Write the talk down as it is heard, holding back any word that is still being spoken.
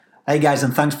Hey guys,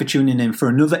 and thanks for tuning in for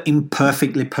another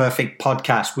Imperfectly Perfect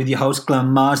podcast with your host Glenn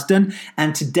Marsden.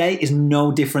 And today is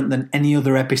no different than any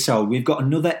other episode. We've got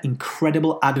another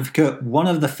incredible advocate, one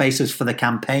of the faces for the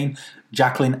campaign,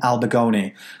 Jacqueline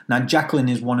Albigoni. Now, Jacqueline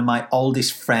is one of my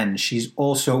oldest friends. She's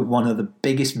also one of the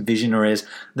biggest visionaries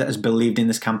that has believed in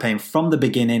this campaign from the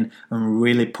beginning and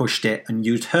really pushed it and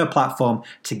used her platform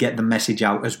to get the message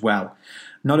out as well.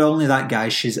 Not only that,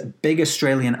 guys, she's a big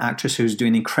Australian actress who's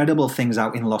doing incredible things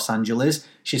out in Los Angeles.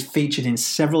 She's featured in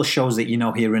several shows that you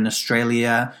know here in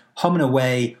Australia, Home and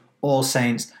Away, All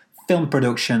Saints, film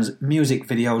productions, music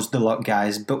videos, the lot,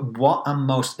 guys. But what I'm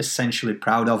most essentially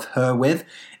proud of her with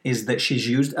is that she's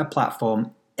used a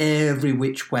platform every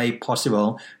which way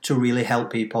possible to really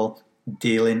help people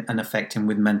dealing and affecting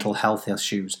with mental health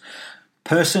issues.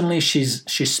 Personally, she's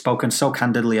spoken so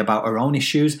candidly about her own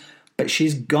issues, but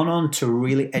she's gone on to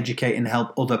really educate and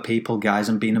help other people, guys,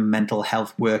 and being a mental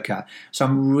health worker. So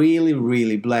I'm really,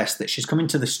 really blessed that she's coming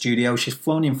to the studio. She's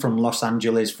flown in from Los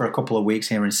Angeles for a couple of weeks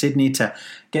here in Sydney to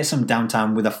get some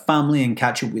downtime with her family and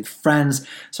catch up with friends.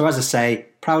 So as I say,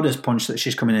 proud as punch that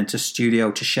she's coming into studio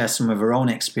to share some of her own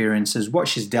experiences, what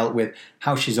she's dealt with,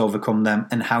 how she's overcome them,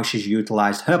 and how she's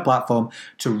utilized her platform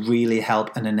to really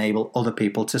help and enable other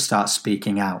people to start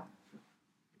speaking out.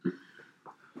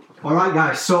 All right,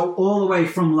 guys, so all the way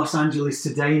from Los Angeles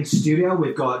today in studio,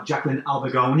 we've got Jacqueline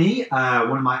Albigoni,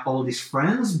 one of my oldest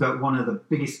friends, but one of the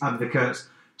biggest advocates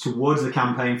towards the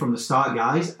campaign from the start,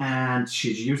 guys, and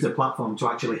she's used her platform to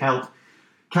actually help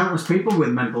countless people with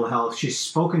mental health. She's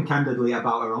spoken candidly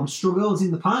about her own struggles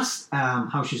in the past,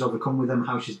 how she's overcome with them,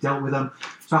 how she's dealt with them.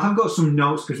 So I have got some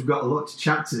notes because we've got a lot to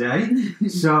chat today.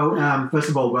 So first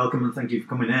of all, welcome and thank you for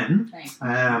coming in. Thanks.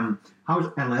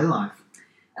 How's LA life?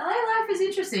 LA life is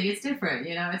interesting. It's different,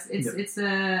 you know.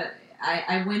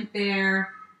 I went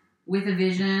there with a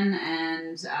vision,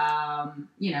 and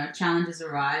challenges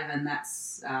arrive, and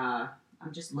that's I'm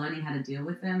just learning how to deal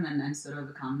with them and sort of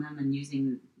overcome them, and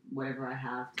using whatever I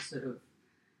have to sort of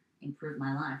improve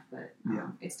my life. But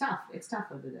it's tough. It's tough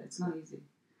over there. It's not easy.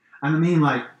 And I mean,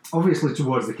 like, obviously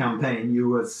towards the campaign, you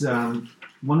was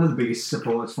one of the biggest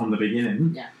supporters from the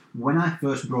beginning. Yeah. When I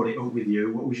first brought it up with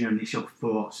you, what was your initial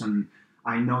thoughts? And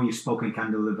I know you've spoken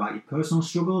candidly about your personal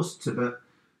struggles, to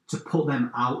put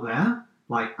them out there.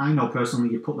 Like, I know personally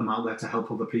you put them out there to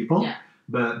help other people. Yeah.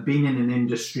 But being in an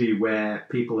industry where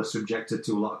people are subjected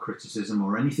to a lot of criticism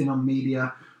or anything on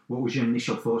media, what was your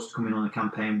initial thoughts to coming on a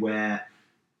campaign where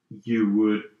you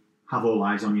would have all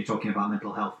eyes on you talking about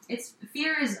mental health?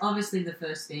 Fear is obviously the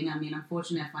first thing. I mean,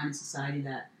 unfortunately, I find in society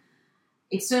that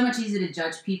it's so much easier to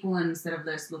judge people instead of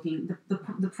just looking.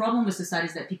 The problem with society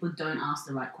is that people don't ask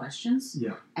the right questions.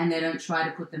 Yeah. And they don't try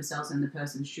to put themselves in the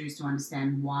person's shoes to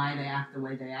understand why they act the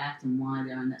way they act and why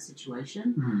they're in that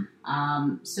situation.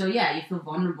 Mm-hmm. So yeah, you feel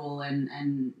vulnerable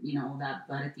and you know all that.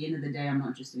 But at the end of the day, I'm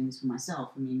not just doing this for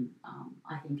myself. I mean,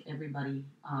 I think everybody,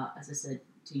 as I said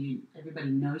to you, everybody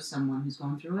knows someone who's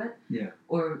gone through it. Yeah.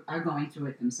 Or are going through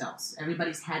it themselves.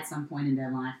 Everybody's had some point in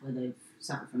their life where they've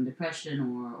suffered from depression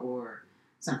or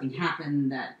something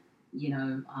happened that,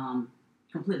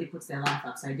 completely puts their life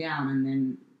upside down. And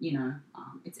then,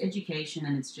 it's education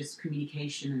and it's just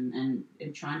communication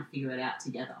and trying to figure it out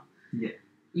together. Yeah.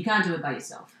 You can't do it by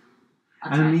yourself.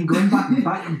 And I mean, going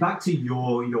back to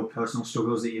your personal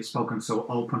struggles that you've spoken so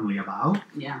openly about,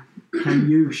 yeah. Can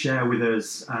you share with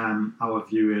us, our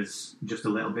viewers, just a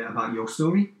little bit about your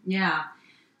story? Yeah.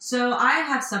 So I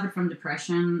have suffered from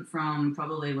depression from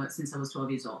probably since I was 12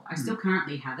 years old. I still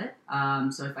currently have it.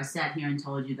 So if I sat here and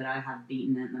told you that I have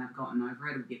beaten it and that I've gotten over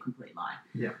it, it would be a complete lie.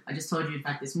 Yeah. I just told you, in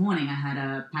fact, this morning I had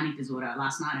a panic disorder.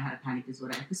 Last night I had a panic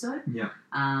disorder episode. Yeah.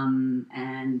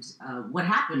 What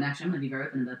happened, actually, I'm going to be very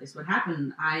open about this. What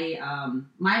happened,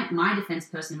 my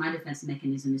defense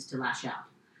mechanism is to lash out.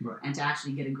 Right. And to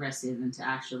actually get aggressive and to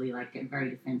actually get very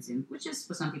defensive, which is,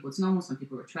 for some people it's normal, some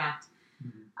people retract.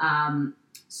 Mm-hmm.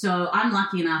 So I'm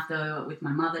lucky enough, though, with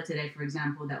my mother today, for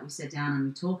example, that we sat down and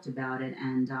we talked about it.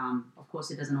 And, of course,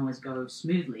 it doesn't always go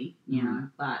smoothly, you know.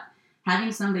 But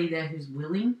having somebody there who's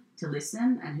willing to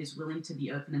listen and who's willing to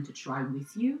be open and to try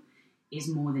with you is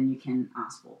more than you can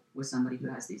ask for with somebody who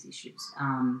has these issues.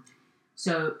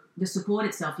 So the support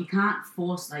itself, you can't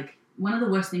force, one of the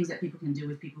worst things that people can do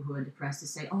with people who are depressed is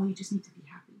say, oh, you just need to be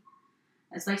happy.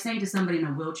 It's like saying to somebody in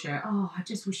a wheelchair, oh, I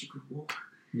just wish you could walk.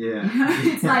 Yeah.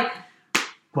 It's like...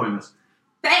 Pointless.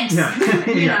 Thanks. Yeah.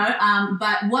 you know,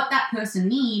 but what that person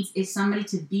needs is somebody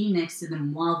to be next to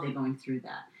them while they're going through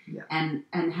that. Yeah. And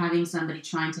having somebody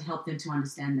trying to help them to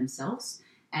understand themselves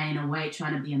and in a way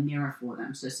trying to be a mirror for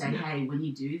them. So say, hey, when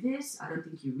you do this, I don't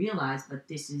think you realize, but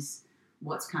this is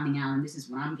what's coming out, and this is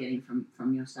what I'm getting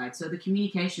from your side. So the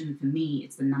communication, for me,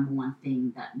 it's the number one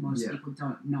thing that most people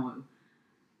don't know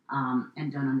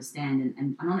and don't understand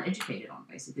and are not educated on,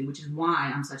 basically, which is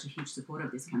why I'm such a huge supporter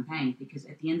of this campaign, because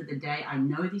at the end of the day, I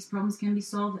know these problems can be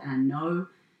solved, and I know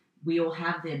we all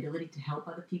have the ability to help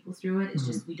other people through it. It's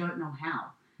just we don't know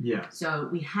how. Yeah. So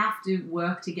we have to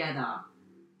work together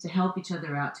to help each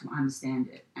other out, to understand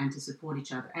it, and to support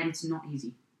each other. And it's not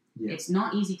easy. Yeah. It's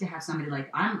not easy to have somebody like,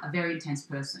 I'm a very intense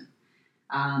person.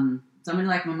 Somebody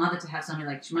like my mother to have somebody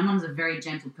like, my mom's a very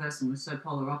gentle person. We're so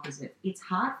polar opposite. It's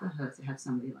hard for her to have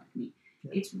somebody like me.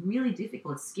 Yeah. It's really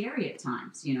difficult. It's scary at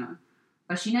times, you know.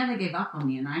 But she never gave up on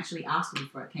me. And I actually asked her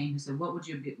before I came, who said, what would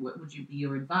be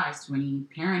your advice to any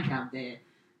parent out there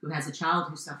who has a child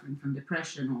who's suffering from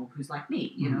depression or who's like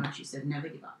me, you know? And she said, never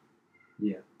give up.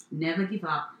 Yeah. Never give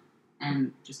up,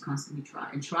 and just constantly try.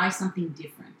 And try something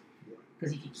different.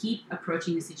 Because if you keep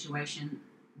approaching the situation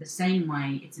the same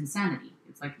way, it's insanity.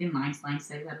 It's like, didn't Einstein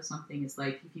say that or something? It's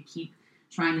like if you keep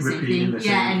trying the same thing,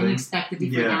 and you expect a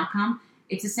different outcome.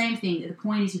 It's the same thing. The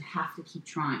point is you have to keep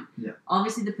trying. Yeah.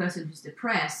 Obviously, the person who's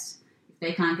depressed, if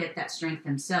they can't get that strength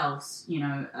themselves, you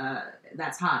know,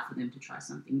 that's hard for them to try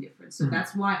something different. So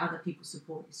that's why other people's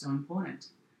support is so important,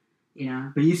 you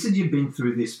know. But you said you've been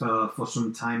through this for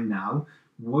some time now.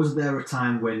 Was there a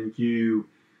time when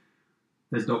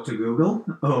there's Dr. Google,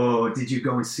 or did you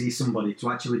go and see somebody to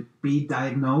actually be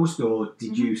diagnosed, or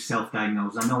did you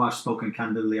self-diagnose? I know I've spoken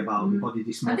candidly about the body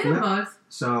dysmorphia. I did both.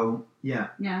 So, yeah.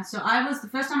 Yeah, so the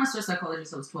first time I saw a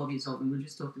psychologist, I was 12 years old, and we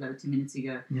just talked about it 2 minutes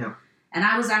ago. Yeah. And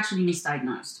I was actually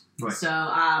misdiagnosed. Right. So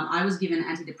I was given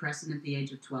antidepressant at the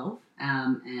age of 12,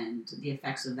 and the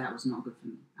effects of that was not good for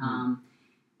me.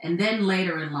 And then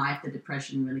later in life, the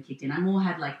depression really kicked in. I more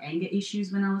had like anger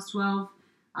issues when I was 12.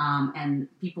 And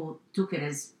people took it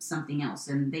as something else,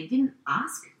 and they didn't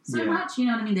ask so much, you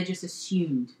know what I mean? They just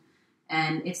assumed.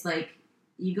 And it's like,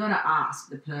 you got to ask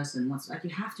the person what's like, you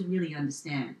have to really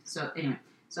understand. So anyway,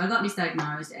 so I got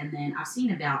misdiagnosed, and then I've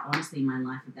seen honestly, in my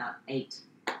life, about 8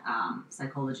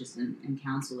 psychologists and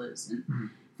counselors, and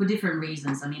for different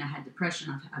reasons. I mean, I had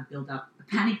depression, I've built up a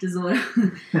panic disorder,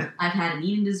 I've had an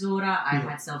eating disorder, I've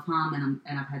had self-harm,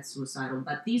 and I've had suicidal,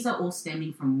 but these are all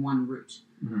stemming from one root.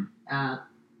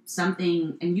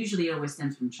 Something, and usually it always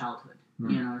stems from childhood,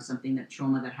 you know, something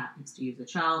trauma that happens to you as a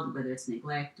child, whether it's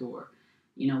neglect or,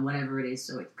 you know, whatever it is.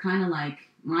 So it's kind of like,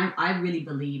 I really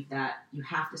believe that you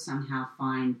have to somehow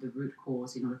find the root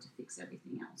cause in order to fix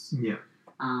everything else. Yeah.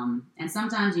 And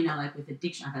sometimes, you know, like with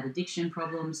addiction, I've had addiction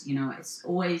problems, you know, it's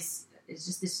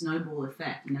just this snowball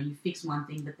effect. You know, you fix one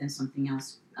thing, but then something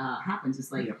else happens.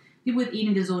 It's like people with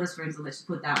eating disorders, for instance, let's just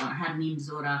put that one. I had an eating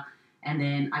disorder, and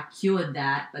then I cured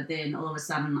that, but then all of a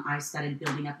sudden I started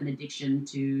building up an addiction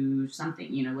to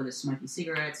something, you know, whether it's smoking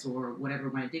cigarettes or whatever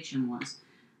my addiction was.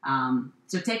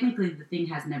 So technically the thing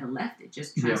has never left. It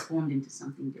just transformed into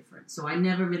something different. So I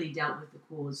never really dealt with the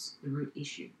cause, the root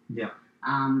issue. Yeah.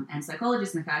 And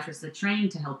psychologists and psychiatrists are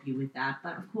trained to help you with that.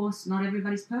 But of course, not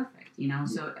everybody's perfect, you know. Yeah.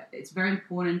 So it's very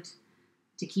important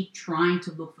to keep trying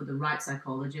to look for the right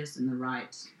psychologist and the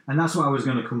right... And that's what I was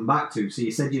going to come back to. So you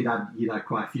said you'd had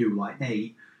quite a few, like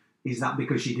 8. Is that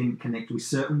because you didn't connect with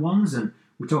certain ones? And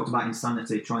we talked about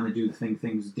insanity, trying to do the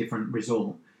things, different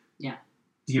result. Yeah.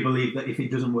 Do you believe that if it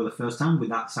doesn't work the first time with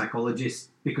that psychologist,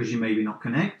 because you maybe not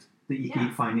connect, that you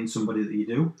keep finding somebody that you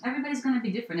do? Everybody's going to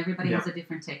be different. Everybody has a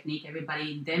different technique.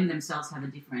 Everybody, themselves have a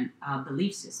different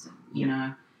belief system, you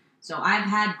know. So I've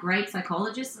had great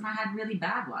psychologists and I had really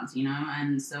bad ones, you know.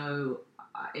 And so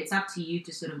it's up to you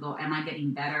to sort of go, am I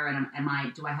getting better? And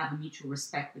do I have a mutual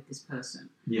respect with this person?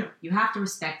 Yeah. You have to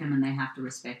respect them and they have to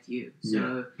respect you.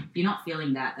 So if you're not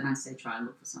feeling that, then I'd say try and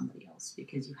look for somebody else,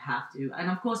 because you have to. And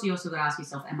of course, you also got to ask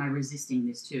yourself, am I resisting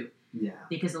this too? Yeah.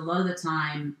 Because a lot of the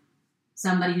time,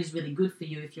 somebody who's really good for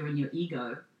you, if you're in your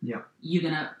ego, you're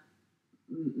going to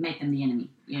make them the enemy.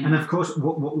 You know? And of course,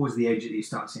 what was the age that you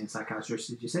started seeing psychiatrists,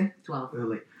 did you say? 12.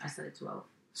 Early. I started 12.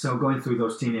 So going through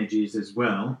those teenage years as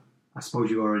well, I suppose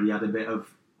you already had a bit of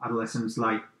adolescence,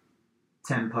 like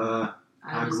temper,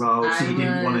 aggro, so you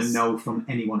didn't want to know from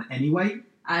anyone anyway?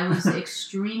 I was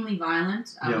extremely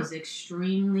violent. I was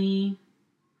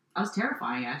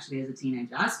terrifying, actually, as a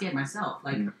teenager. I was scared myself.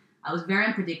 I was very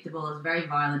unpredictable. I was very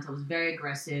violent. I was very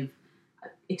aggressive.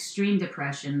 Extreme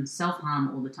depression,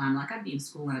 self-harm all the time. Like, I'd be in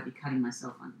school and I'd be cutting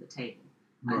myself under the table.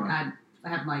 Right. I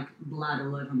had, like, blood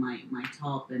all over my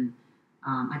top, and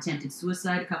I attempted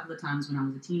suicide a couple of times when I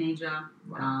was a teenager.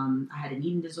 Right. I had an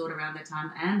eating disorder around that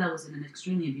time, and I was in an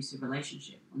extremely abusive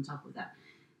relationship on top of that.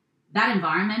 That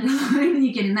environment,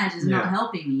 you can imagine, is not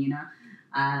helping me, you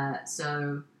know.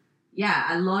 So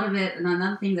yeah, a lot of it. And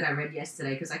another thing that I read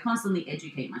yesterday, because I constantly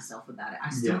educate myself about it. I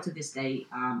still to this day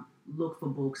look for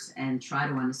books and try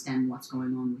to understand what's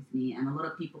going on with me. And a lot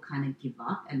of people kind of give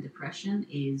up. And depression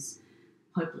is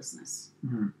hopelessness.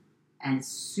 And it's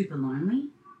super lonely.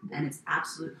 And it's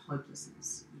absolute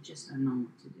hopelessness. You just don't know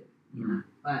what to do. You know?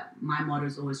 But my motto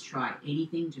is always try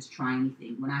anything. Just try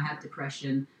anything. When I have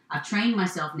depression, I've trained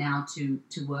myself now to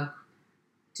work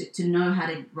to know how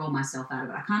to roll myself out of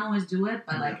it. I can't always do it,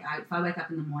 but if I wake up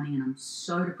in the morning and I'm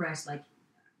so depressed, like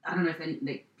I don't know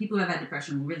if people who have had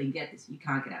depression will really get this. You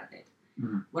can't get out of bed.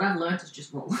 What I've learned is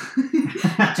just roll,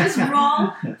 just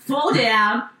roll, fall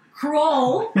down,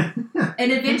 crawl,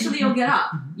 and eventually you'll get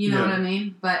up. You know what I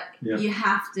mean? But you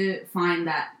have to find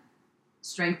that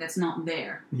strength that's not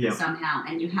there somehow,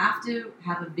 and you have to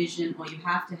have a vision, or you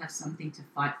have to have something to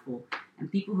fight for.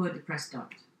 And people who are depressed don't.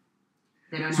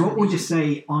 So what would you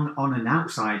say on an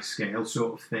outside scale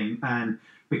sort of thing, and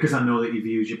because I know that you've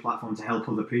used your platform to help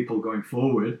other people going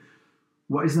forward,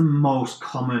 what is the most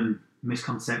common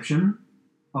misconception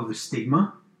of the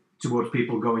stigma towards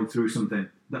people going through something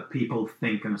that people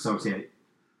think and associate?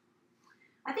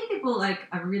 I think people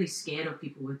are really scared of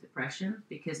people with depression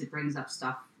because it brings up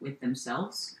stuff with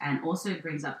themselves, and also it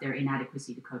brings up their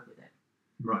inadequacy to cope with it.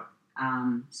 Right.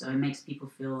 So it makes people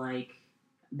feel like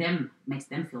makes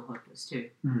them feel hopeless too,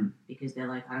 because they're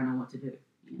like, I don't know what to do,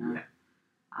 you know.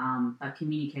 But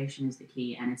communication is the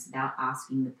key, and it's about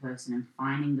asking the person and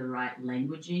finding the right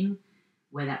languaging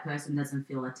where that person doesn't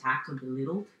feel attacked or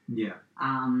belittled.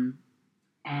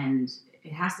 And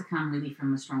it has to come really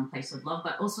from a strong place of love,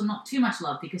 but also not too much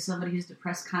love, because somebody who's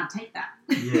depressed can't take that.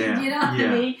 You know what I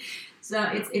mean? So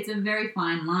it's a very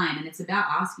fine line, and it's about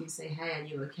asking, say, hey, are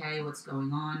you okay? What's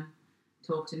going on?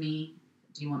 Talk to me.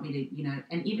 Do you want me to, you know,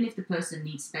 and even if the person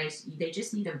needs space, they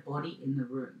just need a body in the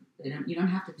room. You don't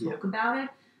have to talk about it,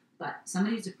 but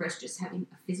somebody who's depressed, just having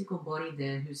a physical body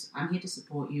there I'm here to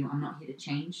support you. I'm not here to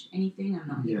change anything. I'm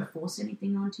not here to force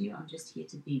anything onto you. I'm just here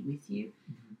to be with you.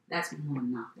 That's more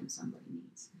enough than somebody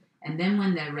needs. And then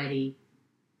when they're ready,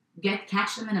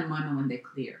 catch them in a moment when they're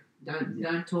clear.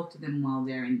 Don't talk to them while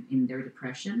they're in their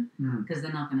depression, because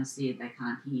they're not going to see it. They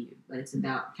can't hear you. But it's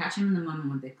about catch them in the moment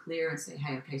when they're clear and say,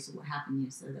 hey, okay, so what happened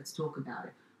yesterday? Let's talk about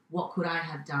it. What could I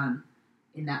have done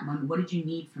in that moment? What did you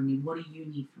need from me? What do you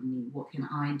need from me? What can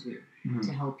I do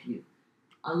to help you?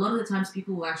 A lot of the times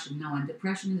people will actually know, and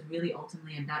depression is really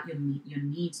ultimately about your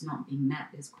needs not being met.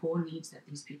 There's core needs that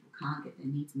these people can't get their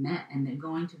needs met, and they're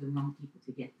going to the wrong people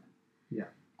to get them.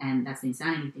 And that's the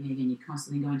insanity thing again. You're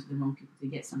constantly going to the wrong people to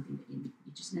get something that you're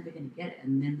just never going to get it.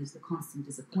 And then there's the constant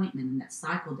disappointment and that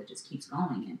cycle that just keeps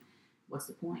going. And what's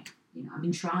the point? You know, I've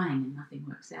been trying and nothing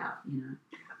works out, you know.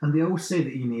 And they always say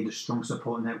that you need a strong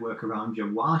support network around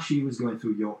you. While she was going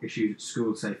through your issues at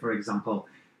school, say, for example,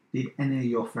 did any of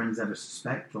your friends ever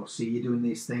suspect or see you doing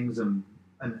these things and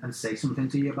say something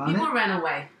to you about it? People ran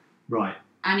away. Right.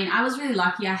 I mean, I was really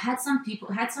lucky. I had some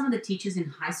of the teachers in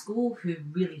high school who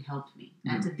really helped me.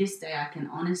 And to this day, I can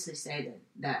honestly say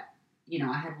that you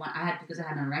know, because I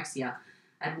had anorexia,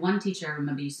 I had one teacher I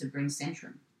remember used to bring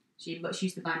Centrum. She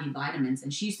used to buy me vitamins,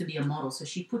 and she used to be a model. So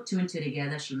she put two and two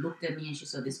together. She looked at me and she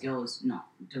saw this girl was not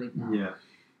doing well. Yeah.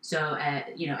 So,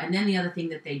 you know, and then the other thing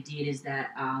that they did is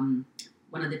that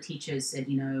one of the teachers said,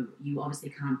 you know, you obviously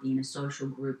can't be in a social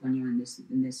group when you're in this.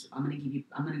 I'm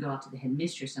going to go up to the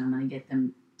headmistress and I'm going to get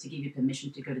them to give you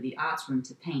permission to go to the arts room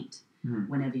to paint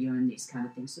whenever you're in these kind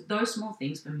of things. So those small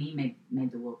things for me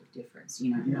made the world of difference,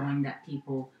 you know, knowing that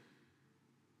people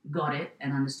got it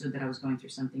and understood that I was going through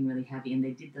something really heavy, and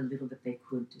they did the little that they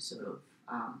could to sort of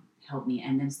help me.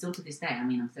 And then still to this day, I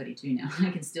mean, I'm 32 now,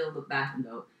 I can still look back and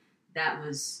go,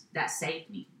 that saved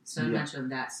me. So much of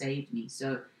that saved me.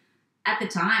 So at the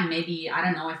time, maybe, I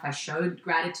don't know if I showed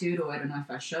gratitude or I don't know if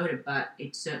I showed it, but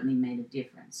it certainly made a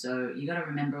difference. So you got to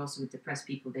remember also with depressed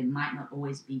people, they might not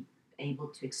always be able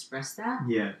to express that.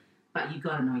 Yeah. But you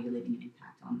got to know you're leaving an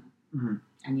impact on them. Mm-hmm.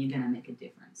 And you're going to make a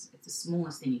difference. It's the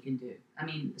smallest thing you can do. I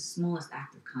mean, the smallest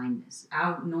act of kindness.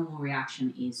 Our normal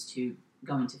reaction is to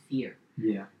go into fear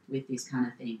with these kind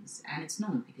of things. And it's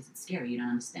normal because it's scary. You don't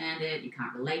understand it. You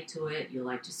can't relate to it. You're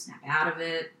like, just snap out of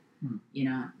it. You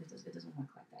know, it doesn't work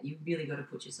like that. You really got to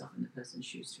put yourself in the person's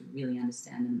shoes to really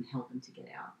understand them and help them to get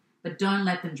out. But don't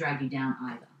let them drag you down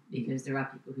either, because there are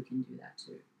people who can do that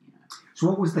too. You know. So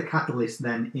what was the catalyst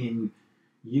then in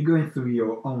you going through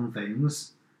your own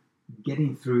things,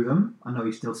 getting through them? I know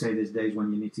you still say there's days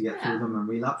when you need to get through them and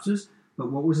relapses,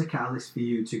 but what was the catalyst for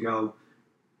you to go,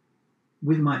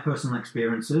 with my personal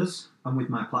experiences and with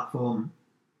my platform,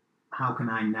 how can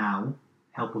I now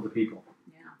help other people?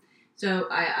 So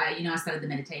I started the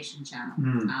meditation channel.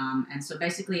 And so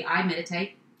basically I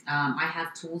meditate I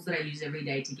have tools that I use every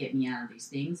day to get me out of these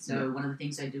things. So one of the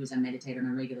things I do is I meditate on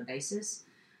a regular basis.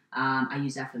 I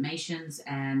use affirmations,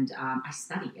 and I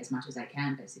study as much as I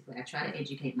can, basically. I try to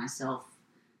educate myself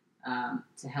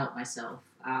to help myself.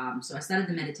 So I started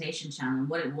the meditation channel, and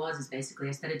what it was is basically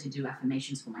I started to do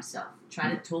affirmations for myself, try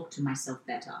to talk to myself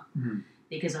better.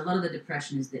 Because a lot of the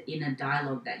depression is the inner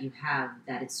dialogue that you have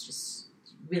that it's just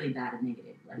really bad and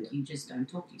negative. Like, you just don't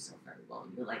talk to yourself very well.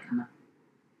 You're like, I'm a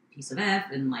piece of F,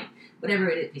 and like, whatever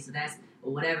it is, piece of S,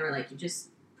 or whatever, like, you just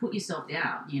put yourself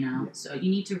down, you know? So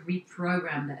you need to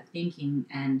reprogram that thinking,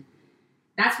 and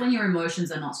that's when your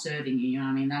emotions are not serving you, you know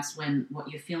what I mean? That's when what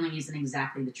you're feeling isn't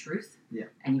exactly the truth.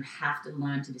 And you have to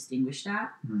learn to distinguish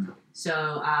that.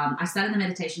 So I started the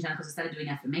meditation channel because I started doing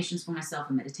affirmations for myself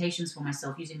and meditations for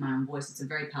myself using my own voice. It's a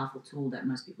very powerful tool that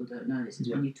most people don't know. This is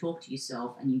when you talk to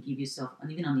yourself and you give yourself, and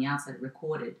even on the outside,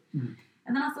 recorded. And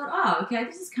then I thought, oh, okay,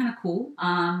 this is kind of cool.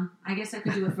 I guess I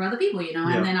could do it for other people, you know?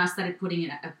 And then I started putting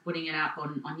it up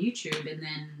on YouTube. And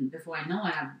then before I know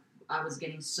it, I was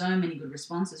getting so many good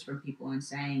responses from people and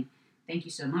saying, thank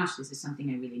you so much. This is something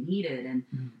I really needed. And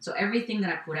so everything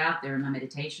that I put out there in my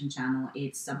meditation channel,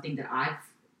 it's something that I've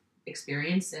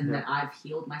experienced and that I've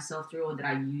healed myself through, or that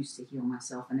I use to heal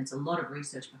myself. And it's a lot of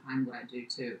research behind what I do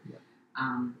too.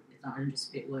 It's not just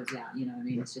spit words out, you know what I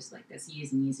mean? It's just like there's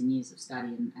years and years and years of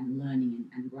study and learning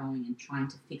and growing and trying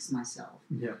to fix myself.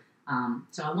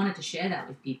 So I wanted to share that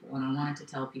with people, and I wanted to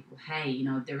tell people, hey, you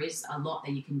know, there is a lot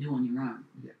that you can do on your own.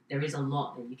 There is a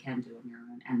lot that you can do on your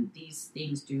own, and these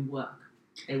things do work.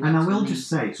 They work. And I will just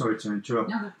say, sorry to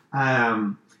interrupt,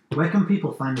 where can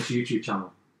people find this YouTube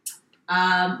channel?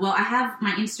 Well, I have,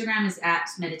 my Instagram is at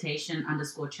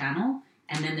meditation_channel,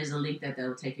 and then there's a link that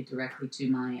will take you directly to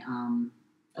my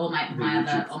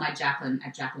my Jacqueline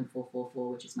at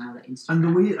Jacqueline444, which is my other Instagram. And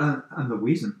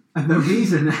the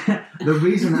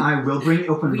reason I will bring it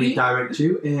up and redirect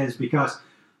you is because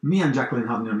me and Jacqueline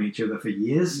have known each other for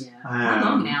years. How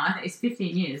long now? I think it's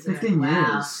 15 years. 15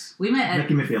 years. We met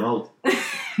making me feel old.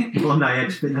 Blonde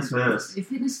Edge, Fitness First.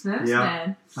 Fitness First,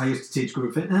 man. I used to teach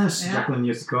group fitness. Jacqueline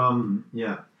used to come.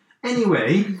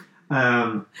 Anyway.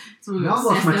 I've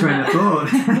lost my train of thought.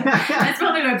 That's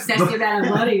probably we're obsessed about our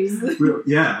bodies.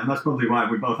 And that's probably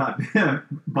why we both had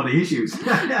body issues.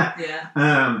 But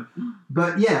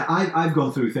I've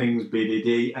gone through things,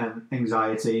 BDD and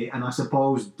anxiety, and I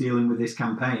suppose dealing with this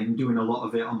campaign, doing a lot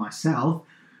of it on myself,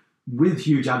 with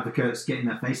huge advocates getting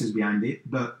their faces behind it,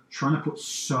 but trying to put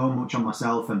so much on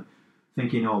myself and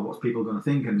thinking, oh, what's people going to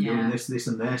think, and doing this,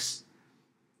 and this.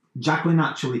 Jacqueline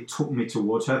actually took me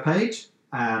towards her page.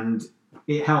 And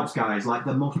it helps, guys. Like,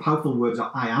 the most powerful words are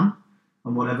I am,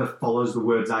 and whatever follows the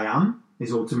words I am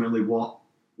is ultimately what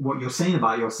you're saying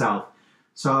about yourself.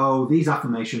 So these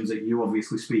affirmations that you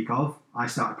obviously speak of, I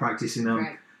started practicing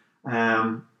them.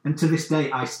 And to this day,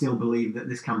 I still believe that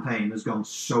this campaign has gone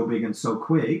so big and so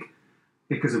quick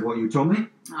because of what you told me.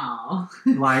 Oh,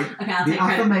 like the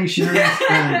affirmations.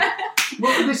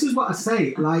 Well, this is what I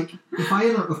say. Like, if I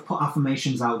hadn't have put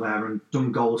affirmations out there and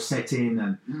done goal setting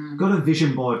and got a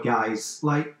vision board, guys,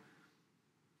 like,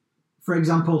 for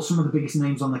example, some of the biggest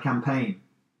names on the campaign,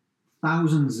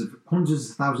 hundreds of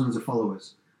thousands of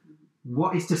followers.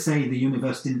 What is to say the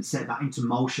universe didn't set that into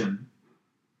motion?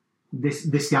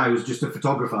 This guy was just a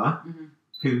photographer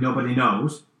who nobody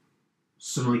knows,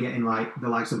 suddenly getting like the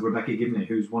likes of Rebecca Gibney,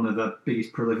 who's one of the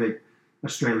biggest prolific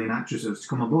Australian actresses, to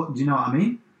come on board. Do you know what I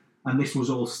mean? And this was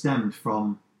all stemmed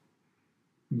from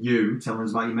you telling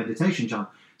us about your meditation channel.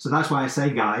 So that's why I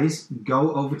say, guys,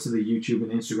 go over to the YouTube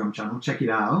and Instagram channel, check it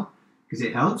out, because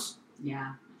it helps.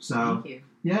 Yeah. So, thank you.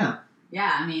 Yeah.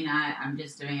 Yeah, I mean, I'm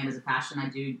just doing it as a passion. I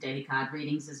do daily card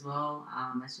readings as well.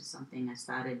 That's just something I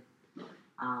started.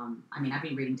 I mean, I've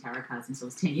been reading tarot cards since I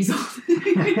was 10 years old.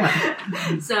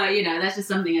 So, you know, that's just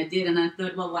something I did. And I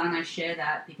thought, well, why don't I share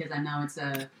that? Because I know it's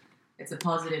a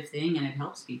positive thing and it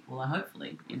helps people,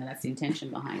 hopefully. You know, that's the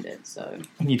intention behind it. So.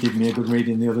 And you did me a good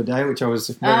reading the other day, which I was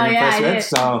very impressed with.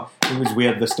 So it was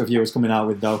weird, the stuff you was coming out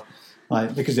with, though,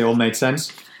 like, because it all made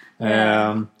sense.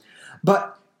 Yeah.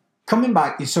 But coming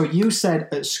back, so you said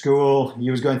at school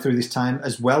you was going through this time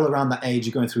as well, around that age,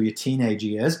 you're going through your teenage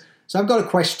years. So I've got a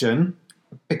question,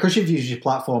 because you've used your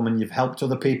platform and you've helped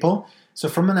other people. So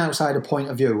from an outsider point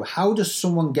of view, how does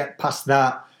someone get past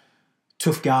that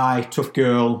tough guy, tough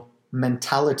girl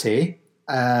mentality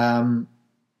of,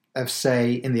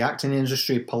 say, in the acting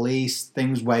industry, police,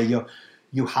 things where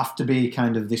you have to be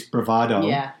kind of this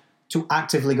bravado to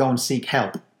actively go and seek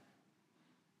help?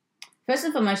 First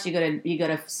and foremost, you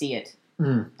gotta see it.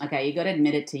 Okay, you gotta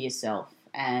admit it to yourself,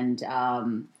 and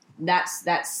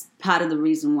that's part of the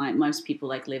reason why most people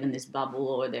like live in this bubble,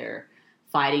 or they're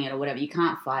fighting it or whatever. You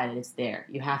can't fight it. It's there.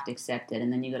 You have to accept it,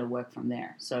 and then you got to work from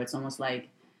there. So it's almost like,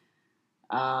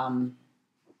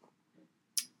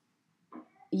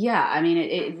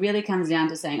 it really comes down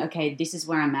to saying, okay, this is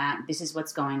where I'm at. This is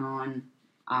what's going on.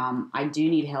 I do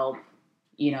need help,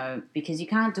 because you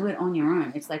can't do it on your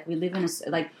own. It's like we live in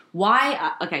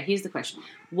why? Okay, here's the question.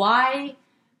 Why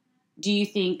do you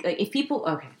think, if people,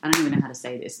 okay, I don't even know how to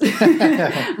say this.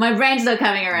 My brain's not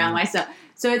coming around myself.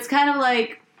 So it's kind of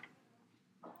like,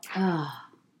 I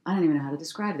don't even know how to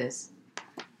describe this.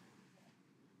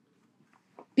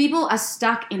 People are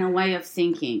stuck in a way of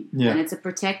thinking, and it's a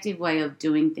protective way of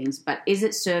doing things. But is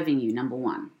it serving you? Number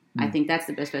one, I think that's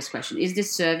the first question. Is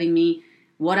this serving me?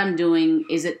 What I'm doing,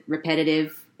 is it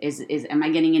repetitive? Am I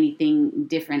getting anything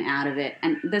different out of it?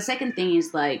 And the second thing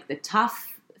is like the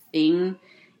tough thing.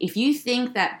 If you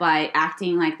think that by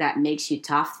acting like that makes you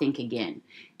tough, think again.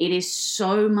 It is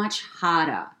so much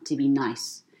harder to be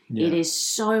nice. Yeah. It is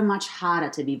so much harder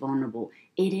to be vulnerable.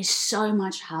 It is so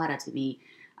much harder to be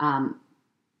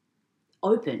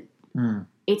open.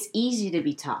 It's easy to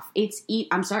be tough.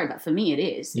 I'm sorry, but for me it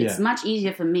is. Yeah. It's much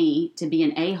easier for me to be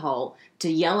an a-hole, to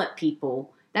yell at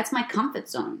people. That's my comfort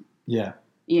zone. Yeah.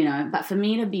 But for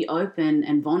me to be open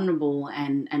and vulnerable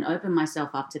and open myself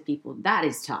up to people, that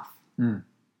is tough.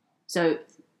 So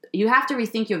you have to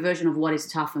rethink your version of what is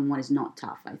tough and what is not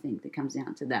tough. I think it comes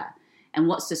down to that. And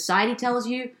what society tells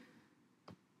you,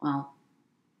 well,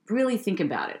 really think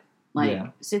about it.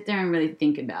 Sit there and really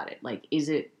think about it. Like, it's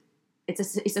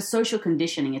a social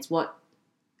conditioning. It's what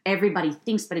everybody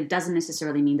thinks, but it doesn't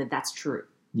necessarily mean that that's true.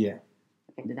 Yeah.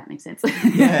 Okay, did that make sense?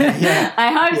 Yeah.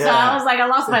 I hope so. I was like, I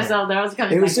lost myself there.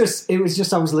 It was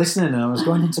just I was listening and I was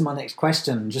going into my next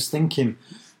question and just thinking,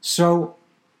 so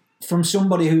from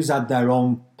somebody who's had their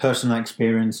own personal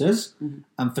experiences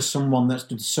and for someone that's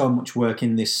done so much work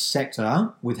in this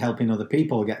sector with helping other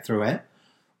people get through it,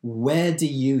 where do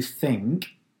you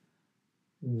think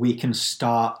we can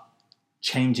start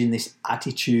changing this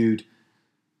attitude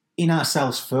in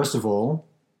ourselves, first of all,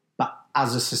 but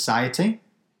as a society?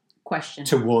 Question.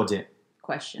 Toward it.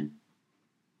 Question.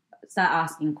 Start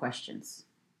asking questions.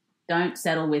 Don't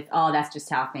settle with, that's just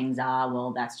how things are.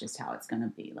 Well, that's just how it's going to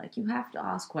be. Like, you have to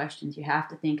ask questions. You have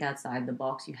to think outside the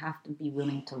box. You have to be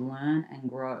willing to learn and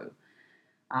grow.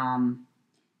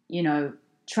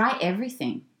 Try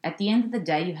everything. At the end of the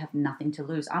day, you have nothing to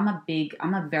lose. I'm a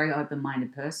very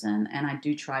open-minded person, and I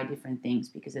do try different things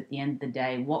because at the end of the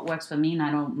day, what works for me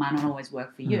might not always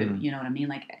work for you. You know what I mean?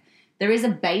 Like, there is a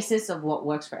basis of what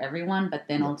works for everyone, but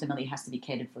then ultimately it has to be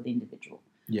catered for the individual.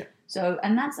 Yeah. So,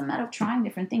 and that's a matter of trying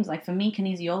different things. Like, for me,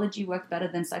 kinesiology worked better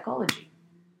than psychology.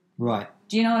 Right.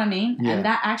 Do you know what I mean? Yeah. And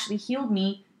that actually healed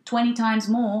me 20 times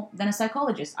more than a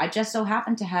psychologist. I just so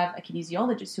happened to have a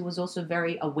kinesiologist who was also a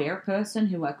very aware person,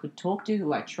 who I could talk to,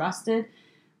 who I trusted.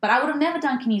 But I would have never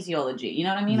done kinesiology. You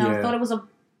know what I mean? Yeah. I thought it was a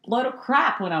load of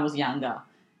crap when I was younger.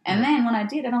 And then when I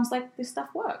did it, I was like, this stuff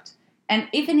worked. And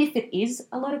even if it is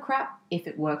a load of crap, if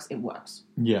it works, it works.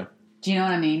 Yeah. Do you know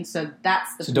what I mean? So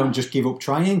that's the point. Don't just give up.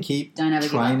 Try and keep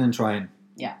trying and trying.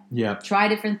 Yeah. Yeah. Try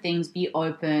different things. Be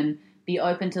open. Be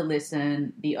open to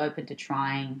listen. Be open to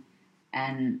trying.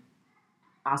 And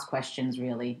ask questions,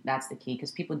 really. That's the key,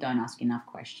 because people don't ask enough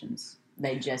questions.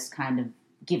 They just kind of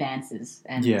give answers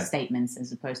and statements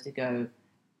as opposed to go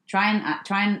try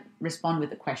and respond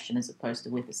with a question as opposed to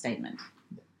with a statement.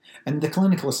 And the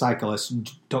clinical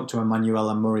psychologist, Dr.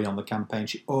 Emanuela Murray on the campaign,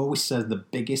 she always says the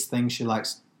biggest thing she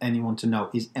likes anyone to know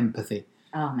is empathy.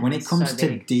 Oh, man, when it comes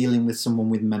to dealing with someone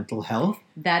with mental health.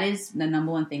 That is the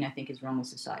number one thing I think is wrong with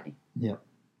society. Yeah.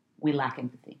 We lack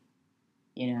empathy.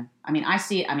 I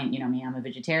see it. Me, I'm a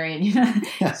vegetarian,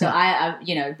 so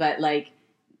but like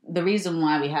the reason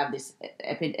why we have this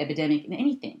epidemic in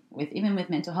anything, even with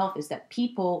mental health, is that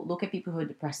people look at people who are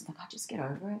depressed and like, just get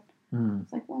over it.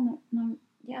 It's like, well, no,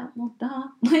 yeah, well, duh.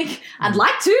 Like, I'd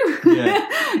like to,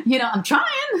 yeah. I'm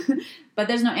trying, but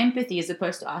there's no empathy as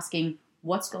opposed to asking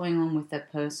what's going on with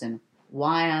that person.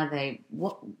 Why are they,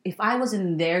 if I was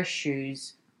in their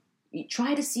shoes, you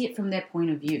try to see it from their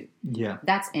point of view. Yeah.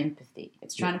 That's empathy.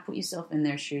 It's trying to put yourself in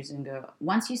their shoes and go,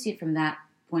 once you see it from that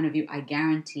point of view, I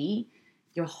guarantee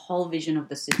your whole vision of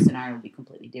the scenario will be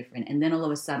completely different. And then all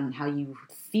of a sudden, how you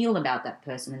feel about that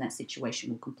person in that situation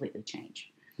will completely change.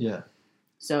 Yeah.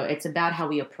 So it's about how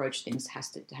we approach things has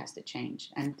to change.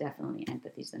 And definitely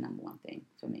empathy is the number one thing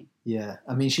for me. Yeah.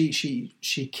 I mean, she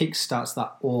kickstarts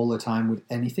that all the time with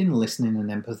anything, listening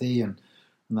and empathy. And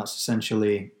that's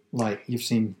essentially like you've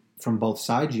seen from both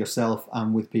sides, yourself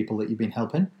and with people that you've been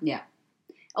helping. Yeah.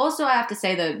 Also, I have to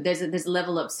say, though, there's a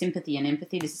level of sympathy and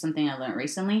empathy. This is something I learned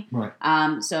recently. Right.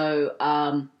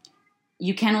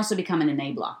 You can also become an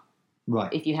enabler.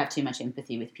 Right. If you have too much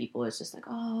empathy with people, it's just like,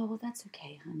 oh, well, that's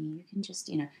okay, honey. You can just,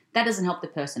 that doesn't help the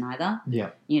person either.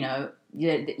 Yeah.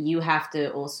 You have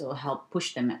to also help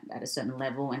push them at a certain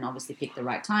level and obviously pick the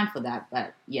right time for that.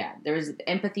 But yeah,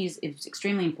 empathy is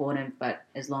extremely important, but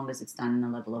as long as it's done in a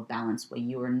level of balance where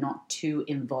you are not too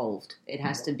involved, it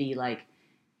has to be like,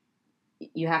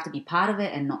 you have to be part of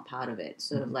it and not part of it.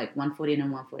 Sort of like 1 foot in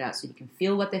and 1 foot out so you can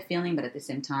feel what they're feeling, but at the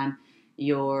same time,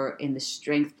 you're in the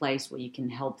strength place where you can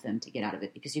help them to get out of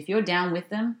it. Because if you're down with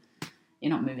them,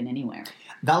 you're not moving anywhere.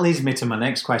 That leads me to my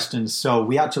next question. So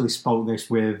we actually spoke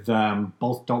this with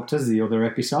both doctors the other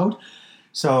episode.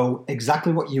 So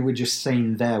exactly what you were just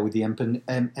saying there with the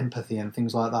empathy and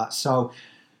things like that. So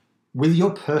with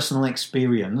your personal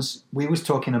experience, we was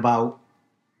talking about,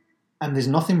 and there's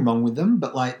nothing wrong with them,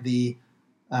 but like the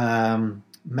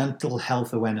mental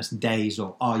health awareness days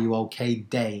or Are You OK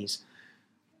days.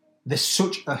 There's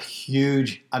such a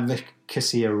huge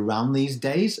advocacy around these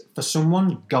days for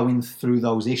someone going through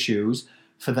those issues,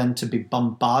 for them to be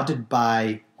bombarded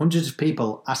by hundreds of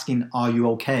people asking, are you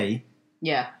okay?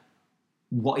 Yeah.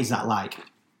 What is that like?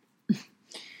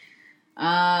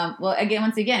 Well,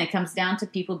 once again, it comes down to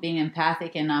people being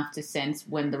empathic enough to sense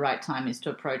when the right time is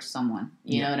to approach someone.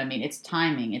 You know what I mean? It's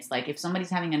timing. It's like if somebody's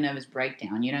having a nervous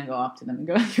breakdown, you don't go up to them and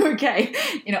go, "You okay?"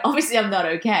 Obviously I'm not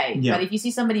okay. Yeah. But if you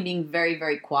see somebody being very,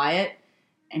 very quiet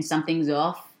and something's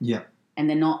off, yeah, and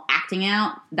they're not acting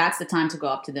out, that's the time to go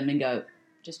up to them and go,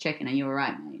 "Just checking, are you all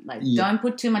right, mate?" Like, don't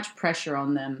put too much pressure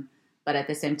on them, but at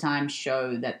the same time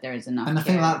show that there is enough. And I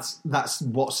think that's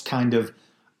what's kind of,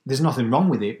 there's nothing wrong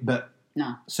with it, but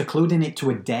no, secluding it to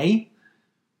a day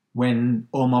when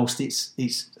almost it's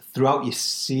throughout your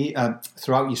socials,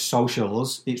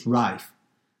 it's rife.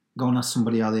 Go and ask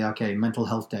somebody, are they okay? Mental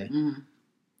health day. Mm-hmm.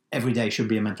 Every day should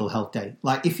be a mental health day.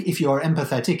 Like if you're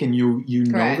empathetic and you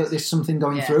know that there's something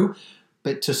going through,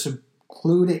 but to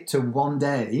seclude it to one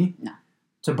day,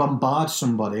 to bombard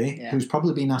somebody who's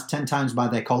probably been asked 10 times by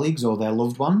their colleagues or their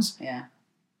loved ones,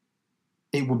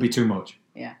 it would be too much.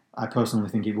 Yeah. I personally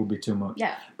think it would be too much.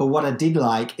 Yeah. But what I did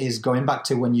like is going back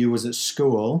to when you was at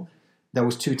school, there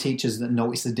was 2 teachers that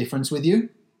noticed the difference with you,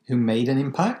 who made an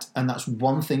impact. And that's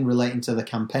one thing relating to the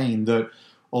campaign, that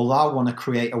although I want to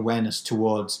create awareness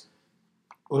towards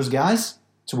us guys,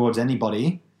 towards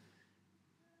anybody,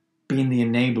 being the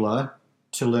enabler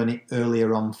to learn it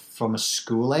earlier on from a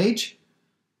school age,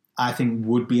 I think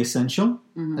would be essential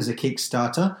as a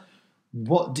Kickstarter.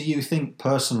 What do you think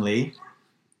personally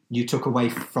you took away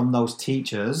from those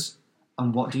teachers,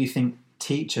 and what do you think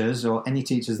teachers or any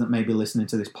teachers that may be listening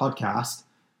to this podcast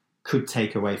could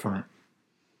take away from it?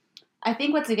 I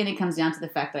think once again it comes down to the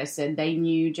fact that I said they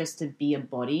knew just to be a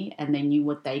body, and they knew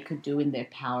what they could do in their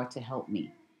power to help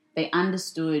me. They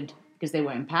understood, because they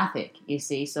were empathic, you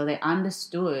see, so they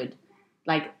understood,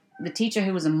 like the teacher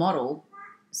who was a model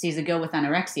sees a girl with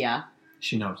anorexia.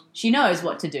 She knows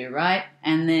what to do, right?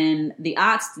 And then the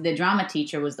drama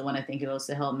teacher was the one I think who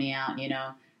also helped me out,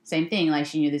 Same thing, like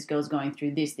she knew this girl's going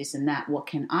through this and that. What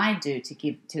can I do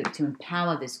to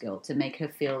empower this girl, to make her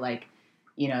feel like,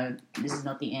 this is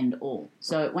not the end all.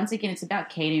 So once again, it's about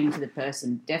catering to the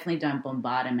person. Definitely don't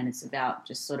bombard them, and it's about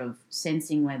just sort of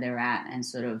sensing where they're at and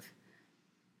sort of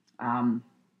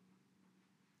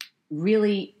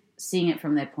really seeing it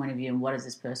from their point of view and what does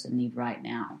this person need right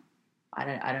now.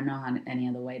 I don't know any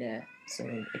other way to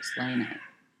sort of explain it.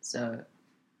 So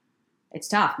it's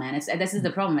tough, man. This is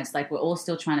the problem. It's like we're all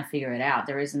still trying to figure it out.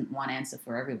 There isn't one answer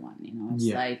for everyone, It's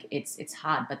like it's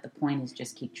hard, but the point is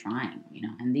just keep trying,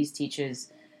 And these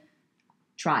teachers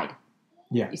tried.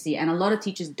 Yeah. You see, and a lot of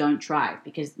teachers don't try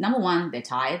because, number one, they're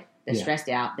tired, they're stressed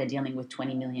out, they're dealing with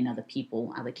 20 million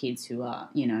other kids who are,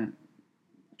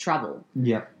 trouble.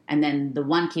 Yeah. And then the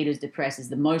one kid who's depressed is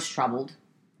the most troubled.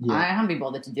 Yeah. I can't be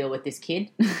bothered to deal with this kid.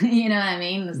 You know what I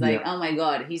mean? It's like, oh my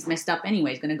God, he's messed up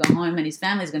anyway. He's going to go home and his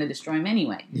family's going to destroy him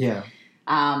anyway. Yeah.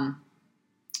 And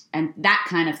that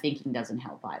kind of thinking doesn't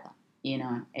help either.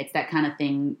 It's that kind of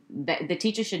thing that the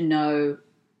teacher should know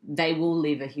they will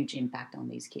leave a huge impact on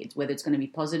these kids, whether it's going to be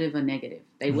positive or negative.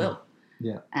 They will.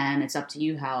 Yeah. And it's up to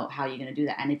you how you're going to do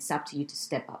that. And it's up to you to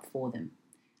step up for them.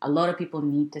 A lot of people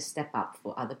need to step up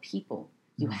for other people.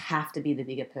 You have to be the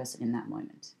bigger person in that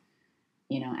moment.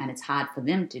 And it's hard for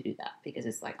them to do that because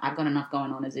it's like, I've got enough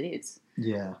going on as it is.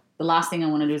 Yeah. The last thing I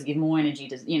want to do is give more energy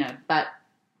to, but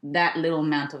that little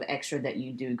amount of extra that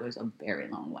you do goes a very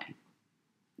long way.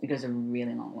 It goes a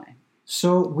really long way.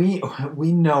 So we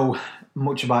know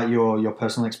much about your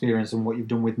personal experience and what you've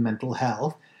done with mental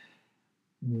health.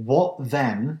 What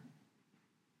then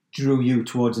drew you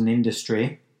towards an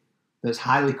industry that's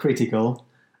highly critical,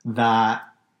 that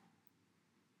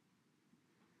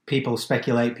people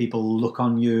speculate, people look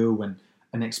on you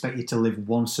and expect you to live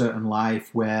one certain life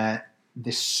where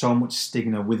there's so much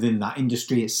stigma within that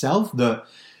industry itself that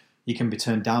you can be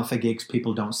turned down for gigs,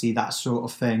 people don't see that sort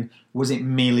of thing. Was it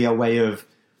merely a way of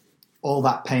all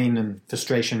that pain and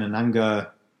frustration and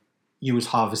anger you was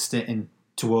harvesting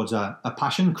towards a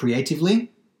passion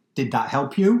creatively? Did that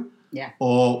help you? Yeah.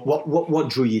 Or what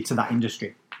drew you to that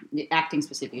industry? Acting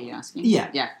specifically, you're asking?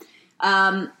 Yeah. Yeah.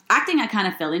 Acting, I kind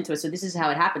of fell into it. So this is how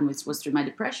it happened, was through my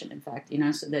depression, in fact.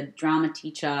 So the drama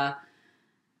teacher,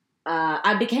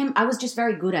 I was just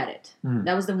very good at it.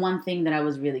 That was the one thing that I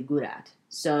was really good at.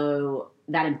 So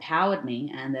that empowered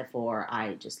me, and therefore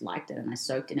I just liked it, and I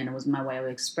soaked it, and it was my way of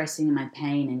expressing my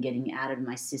pain and getting it out of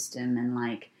my system, and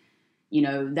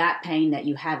that pain that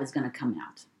you have is going to come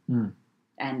out.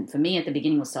 And for me, at the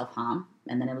beginning, was self-harm,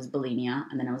 and then it was bulimia,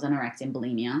 and then it was anorexia and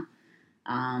bulimia,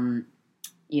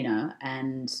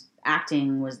 and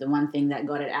acting was the one thing that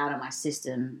got it out of my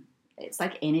system. It's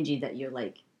like energy that you're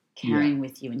carrying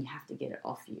with you, and you have to get it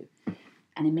off you.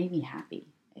 And it made me happy.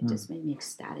 It just made me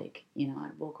ecstatic.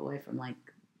 I'd walk away from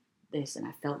this, and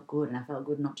I felt good, and I felt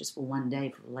good not just for one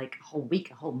day, for a whole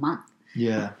week, a whole month.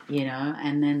 Yeah.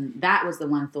 And then that was the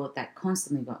one thought that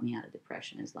constantly got me out of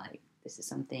depression, is this is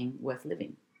something worth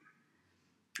living.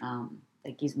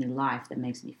 That gives me life, that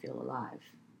makes me feel alive.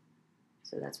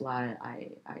 So that's why I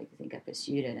think I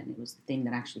pursued it, and it was the thing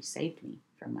that actually saved me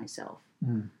from myself.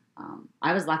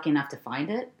 I was lucky enough to find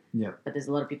it, but there's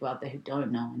a lot of people out there who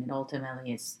don't know, and it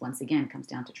ultimately once again comes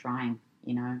down to trying,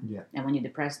 And when you're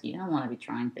depressed, you don't want to be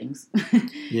trying things.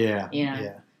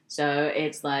 So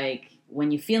it's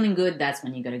when you're feeling good, that's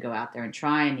when you got to go out there and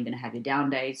try, and you're going to have your down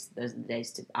days. Those are the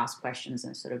days to ask questions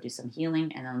and sort of do some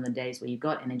healing. And on the days where you've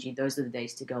got energy, those are the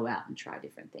days to go out and try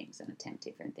different things and attempt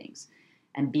different things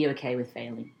and be okay with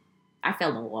failing. I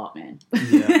failed a lot, man.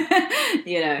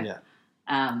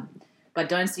 But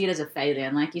don't see it as a failure.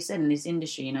 And like you said, in this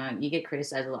industry, you get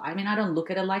criticized a lot. I mean, I don't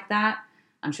look at it like that.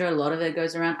 I'm sure a lot of it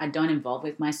goes around. I don't involve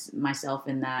with myself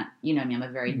in that. I'm a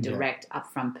very direct,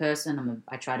 upfront person.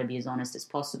 I try to be as honest as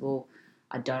possible.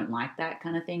 I don't like that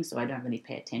kind of thing, so I don't really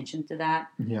pay attention to that.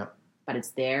 Yeah. But it's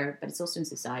there, but it's also in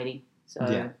society.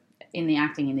 So in the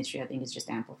acting industry, I think it's just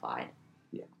amplified.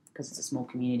 Yeah. Because it's a small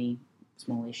community,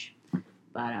 smallish.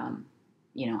 But,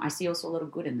 I see also a lot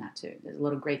of good in that too. There's a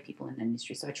lot of great people in the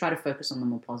industry. So I try to focus on the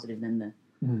more positive than the,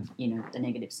 the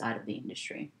negative side of the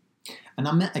industry. And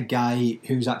I met a guy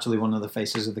who's actually one of the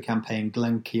faces of the campaign,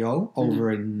 Glenn Keogh,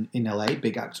 over in LA,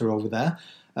 big actor over there.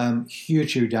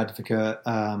 Huge advocate.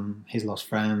 He's lost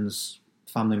friends,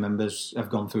 family members have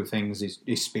gone through things.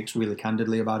 He speaks really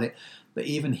candidly about it. But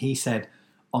even he said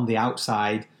on the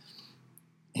outside,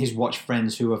 he's watched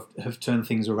friends who have turned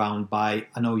things around by,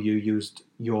 I know you used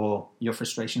your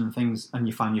frustration and things, and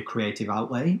you found your creative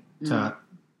outlet to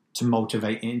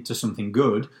motivate it into something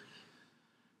good.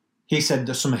 He said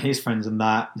that some of his friends and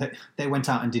that they went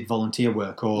out and did volunteer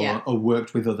work or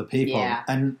worked with other people. Yeah.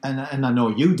 And I know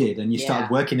you did, and you started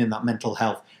working in that mental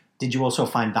health. Did you also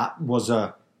find that was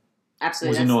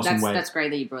absolutely an awesome way? That's great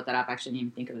that you brought that up. I actually didn't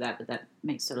even think of that, but that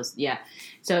makes sort of,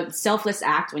 So selfless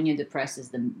act when you're depressed is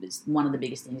one of the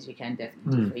biggest things you can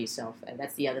definitely do for yourself.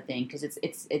 That's the other thing, because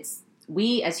it's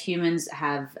we as humans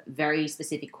have very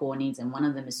specific core needs, and one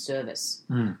of them is service.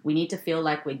 We need to feel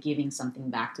like we're giving something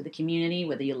back to the community,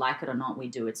 whether you like it or not. We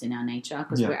do. It's in our nature,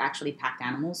 because we're actually packed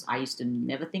animals. I used to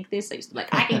never think this. I used to be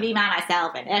I can be by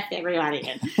myself and F everybody.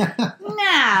 Okay,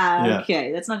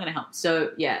 that's not going to help.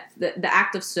 So the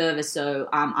act of service. So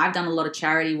I've done a lot of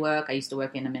charity work. I used to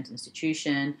work in a mental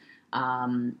institution.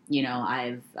 I'm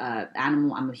a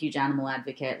huge animal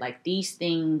advocate. These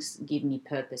things give me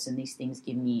purpose, and these things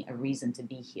give me a reason to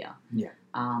be here. Yeah.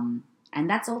 And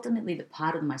that's ultimately the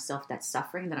part of myself that's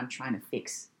suffering that I'm trying to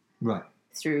fix. Right.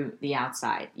 Through the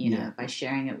outside, by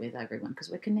sharing it with everyone, because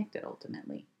we're connected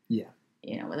ultimately. Yeah.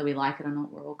 Whether we like it or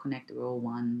not, we're all connected. We're all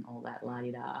one, all that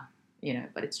la-di-da,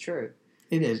 but it's true.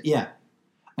 It is, yeah.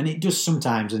 And it does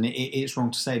sometimes, and it's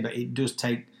wrong to say, but it does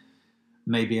take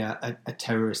maybe a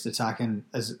terrorist attack, and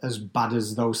as bad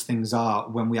as those things are,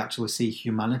 when we actually see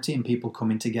humanity and people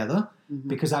coming together,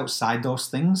 because outside those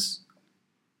things,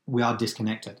 we are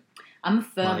disconnected. I'm a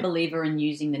firm believer in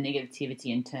using the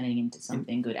negativity and turning it into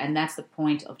something good, and that's the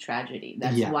point of tragedy.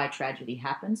 That's why tragedy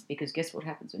happens, because guess what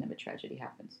happens whenever tragedy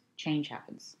happens? Change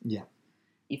happens. Yeah.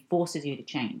 It forces you to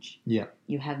change. Yeah.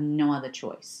 You have no other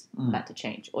choice but to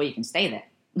change, or you can stay there.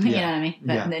 You know what I mean?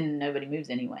 But then nobody moves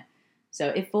anywhere. So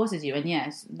it forces you, and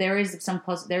yes, there is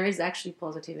there is actually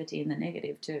positivity in the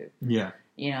negative too. Yeah.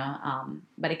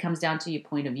 But it comes down to your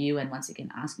point of view, and once again,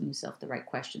 asking yourself the right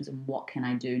questions, and what can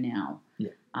I do now? Yeah.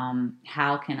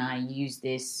 How can I use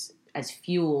this as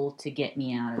fuel to get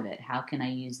me out of it? How can I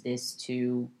use this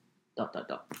to ...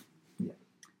 Yeah.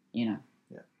 You know?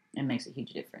 Yeah. It makes a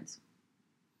huge difference.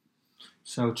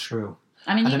 So true.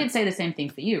 I mean, you could say the same thing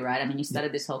for you, right? I mean, you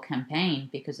started this whole campaign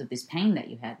because of this pain that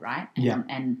you had, right?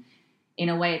 And in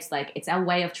a way, it's like, it's our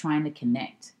way of trying to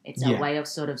connect. It's our way of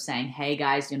sort of saying, hey,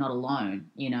 guys, you're not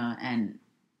alone, you know? And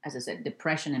as I said,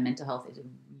 depression and mental health is a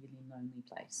really lonely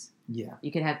place. Yeah.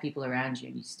 You could have people around you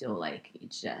and you still, like,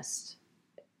 it's just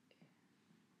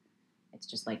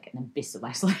like an abyss of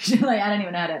isolation. Like, I don't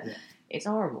even know how to... Yeah. It's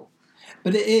horrible.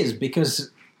 But it is, because...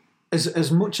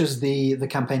 As much as the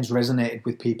campaign's resonated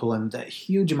with people and the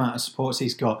huge amount of supports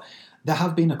he's got, there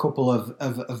have been a couple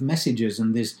of messages,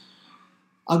 and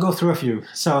I'll go through a few.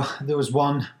 So there was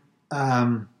one,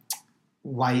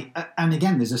 why, and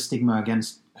again, there's a stigma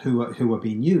against who are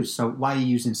being used. So why are you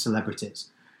using celebrities?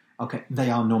 Okay,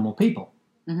 they are normal people.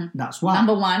 Mm-hmm. That's why.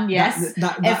 Number one, yes.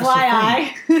 That's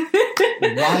FYI.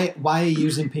 Why are you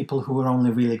using people who are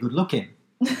only really good looking?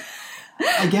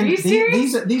 Again,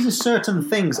 these are certain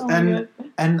things,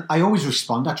 and I always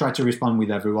respond. I try to respond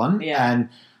with everyone, and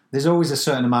there's always a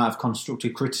certain amount of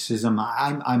constructive criticism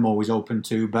I'm always open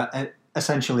to. But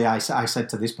essentially, I said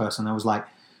to this person, I was like,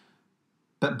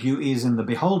 "But beauty is in the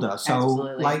beholder." So,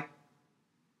 Absolutely. like,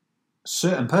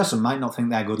 certain person might not think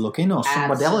they're good looking, or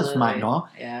somebody else might not.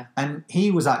 Yeah. And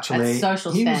he was actually... That's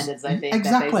social standards, I think,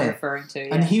 exactly. that they're referring to.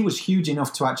 Yeah. And he was huge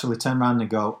enough to actually turn around and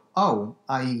go, oh,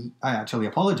 I actually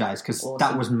apologise, because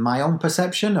that was my own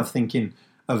perception of thinking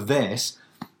of this.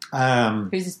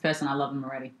 Who's this person? I love him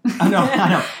already. I know.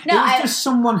 No, it was just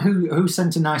someone who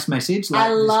sent a nice message. I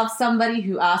love somebody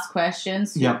who asks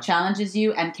questions, who challenges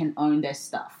you, and can own their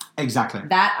stuff. Exactly.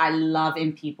 That I love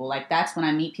in people. Like, that's when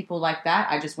I meet people like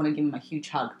that, I just want to give them a huge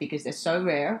hug, because they're so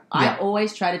rare. I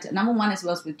always try to... number one, as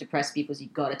well as with depressed people, is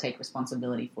you've got to take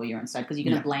responsibility for your own side, because you're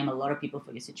going to blame a lot of people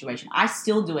for your situation. I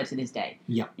still do it to this day.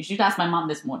 Yeah. You should ask my mom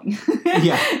this morning.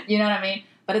 Yeah. You know what I mean?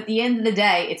 But at the end of the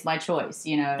day, it's my choice,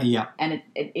 you know? Yeah. And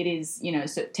it is, you know,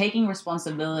 so taking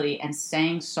responsibility and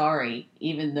saying sorry,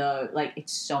 even though, like,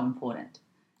 it's so important.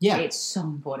 Yeah. It's so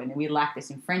important. And we lack this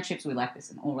in friendships. We lack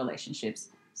this in all relationships.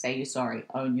 Say you're sorry.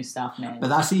 Own your stuff, man. But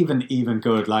that's even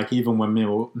good. Like, even when me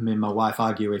and my wife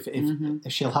argue,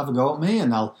 if she'll have a go at me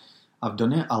and I've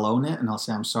done it, I'll own it and I'll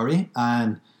say I'm sorry.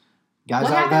 And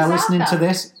guys out there listening to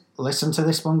this, listen to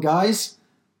this one, guys.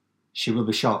 She will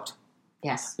be shocked.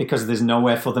 Yes. Because there's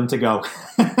nowhere for them to go.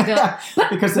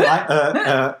 Because they're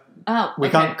like, we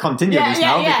can't continue this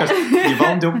now because you've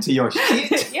owned up to your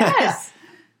shit. Yes.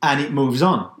 And it moves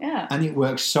on. Yeah. And it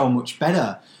works so much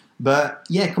better. But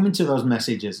yeah, coming to those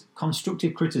messages,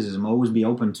 constructive criticism, always be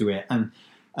open to it. And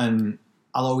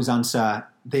I'll always answer.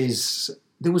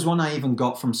 There was one I even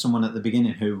got from someone at the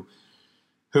beginning who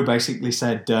basically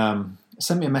said,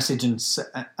 sent me a message and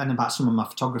about some of my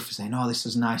photography, saying, oh, this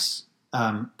is nice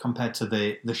compared to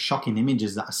the shocking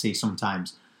images that I see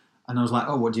sometimes. And I was like,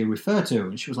 oh, what do you refer to?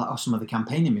 And she was like, oh, some of the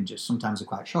campaign images sometimes are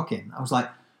quite shocking. I was like,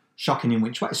 shocking in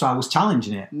which way? So I was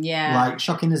challenging it. Yeah. Like,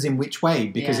 shocking as in which way?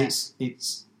 Because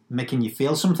it's making you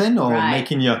feel something, or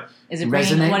making you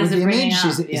resonate with the image?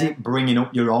 Is it bringing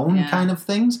up your own kind of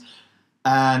things?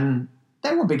 And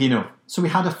they were big enough. So we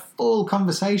had a full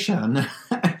conversation.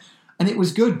 And it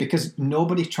was good because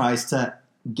nobody tries to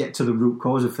get to the root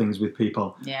cause of things with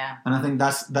people. Yeah. And I think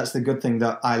that's the good thing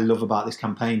that I love about this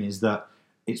campaign, is that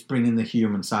it's bringing the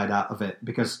human side out of it,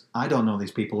 because I don't know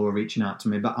these people who are reaching out to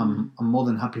me, but I'm more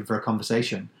than happy for a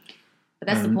conversation. But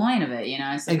that's the point of it, you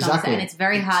know. Exactly. And it's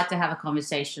very hard to have a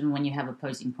conversation when you have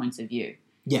opposing points of view.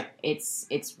 Yeah. It's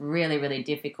really, really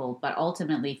difficult. But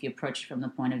ultimately, if you approach it from the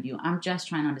point of view, I'm just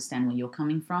trying to understand where you're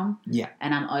coming from. Yeah.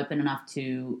 And I'm open enough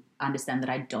to understand that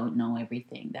I don't know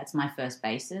everything. That's my first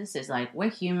basis. Is like,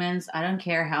 we're humans. I don't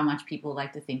care how much people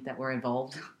like to think that we're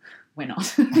evolved. We're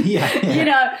not. Yeah. You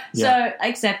know, so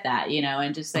accept that, you know,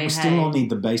 and just say, we still all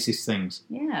need the basic things.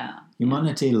 Yeah.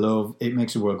 Humanity, love, it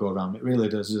makes the world go around. It really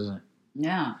does, doesn't it?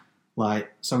 Yeah.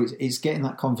 Like, so it's getting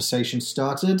that conversation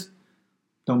started.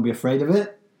 Don't be afraid of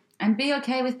it. And be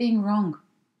okay with being wrong.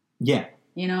 Yeah.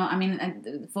 You know, I mean,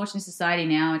 unfortunately, society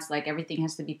now, it's like everything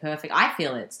has to be perfect. I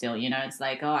feel it still, you know. It's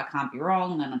like, oh, I can't be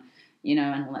wrong, and, you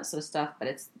know, and all that sort of stuff. But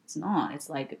it's not. It's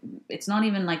like, it's not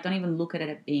even like, don't even look at it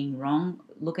as being wrong.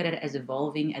 Look at it as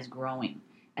evolving, as growing,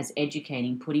 as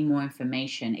educating, putting more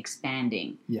information,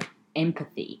 expanding. Yeah.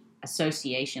 Empathy,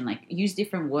 association. Like, use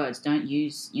different words. Don't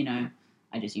use, you know,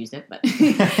 I just used it, but do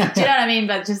you know what I mean?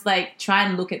 But just like try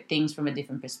and look at things from a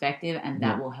different perspective, and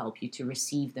that will help you to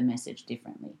receive the message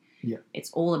differently. Yeah.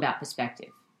 It's all about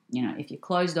perspective. You know, if you're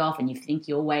closed off and you think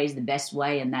your way is the best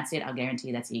way and that's it, I'll guarantee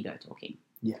you that's ego talking.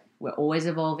 Yeah. We're always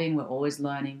evolving. We're always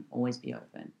learning. Always be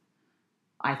open.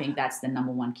 I think that's the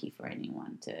number one key for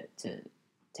anyone to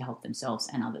help themselves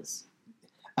and others.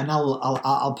 And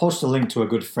I'll post a link to a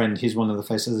good friend. He's one of the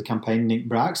faces of the campaign, Nick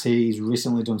Brax. He's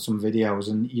recently done some videos,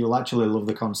 and you'll actually love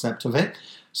the concept of it.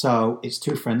 So it's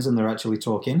two friends, and they're actually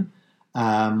talking.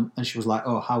 And she was like,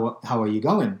 "Oh, how are you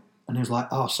going?" And he was like,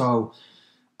 "Oh, so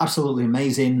absolutely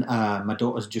amazing. My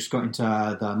daughter's just got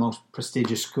into the most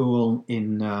prestigious school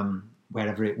in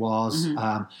wherever it was."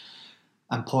 Mm-hmm.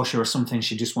 And Porsche or something,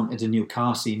 she just wanted a new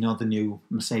car. So, the new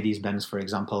Mercedes-Benz, for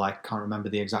example. I can't remember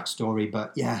the exact story.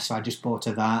 But, yeah, so I just bought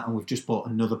her that. And we've just bought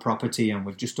another property. And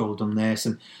we've just all done this.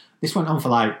 And this went on for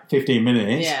like 15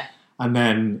 minutes. Yeah. And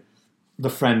then the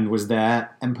friend was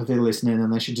there, empathy listening.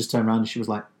 And then she just turned around and she was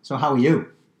like, "So how are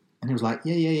you?" And he was like,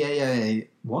 yeah.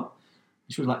 What?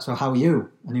 And she was like, "So how are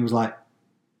you?" And he was like,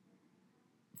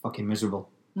 "Fucking miserable."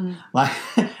 Mm. Like,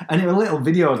 and it were little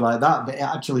videos like that. But it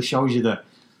actually shows you that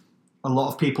a lot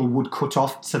of people would cut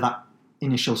off to that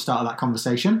initial start of that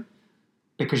conversation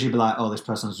because you'd be like, "Oh, this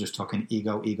person's just talking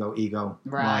ego.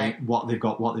 Right. Like what they've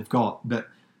got. But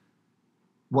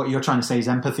what you're trying to say is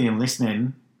empathy and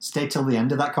listening. Stay till the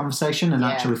end of that conversation and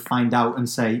actually find out and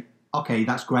say, "Okay,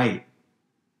 that's great.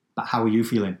 But how are you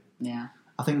feeling?" Yeah.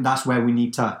 I think that's where we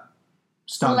need to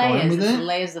start going with it.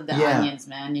 Layers of the onions,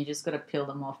 man. You just got to peel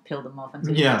them off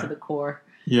until you get to the core.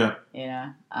 Yeah.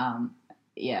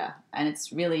 Yeah. And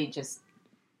it's really just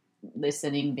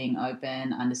listening, being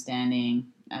open, understanding.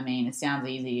 I mean, it sounds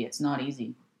easy. It's not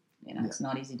easy. It's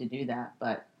not easy to do that.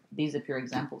 But these are pure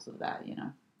examples of that, Yeah.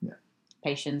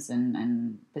 Patience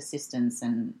and persistence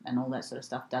and all that sort of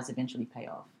stuff does eventually pay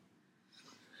off.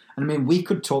 And I mean, we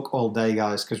could talk all day,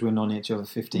 guys, because we've known each other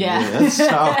 15 years. So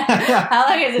how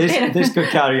long has it been? This could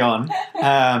carry on.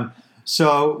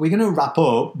 So we're going to wrap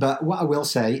up. But what I will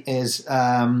say is,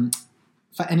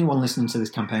 for anyone listening to this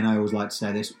campaign, I always like to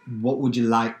say this: what would you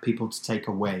like people to take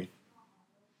away?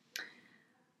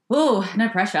 Ooh, no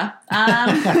pressure.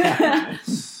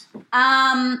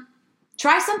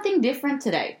 Try something different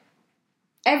today.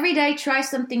 Every day, try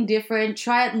something different.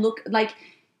 Try and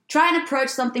approach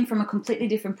something from a completely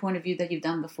different point of view that you've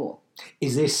done before.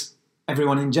 Is this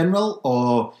everyone in general,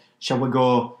 or shall we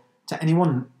go to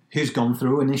anyone who's gone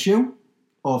through an issue,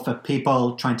 or for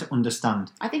people trying to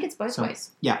understand? I think it's both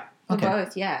ways. Yeah. For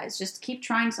both, yeah. It's just keep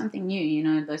trying something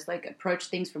new, Those approach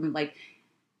things from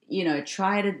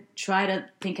try to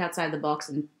think outside the box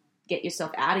and get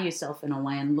yourself out of yourself in a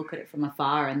way and look at it from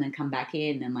afar and then come back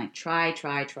in and try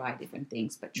different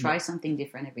things, but try something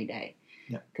different every day.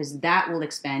 Because that will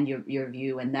expand your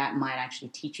view and that might actually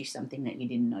teach you something that you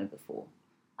didn't know before.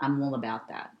 I'm all about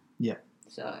that. Yeah.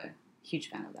 So, huge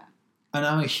fan of that. And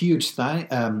I'm a huge thing.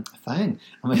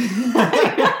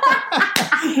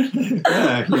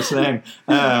 You're saying.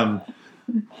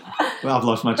 Well, I've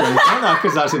lost my train of thought now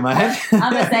because that's in my head.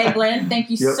 I'm going to say, Glenn, thank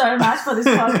you so much for this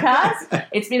podcast.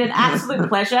 It's been an absolute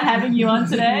pleasure having you on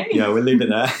today. Yeah, we'll leave it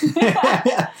there.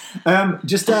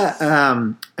 Just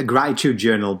a gratitude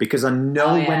journal, because I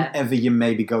know whenever you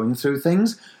may be going through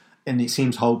things and it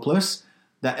seems hopeless,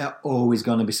 that are always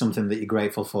going to be something that you're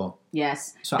grateful for.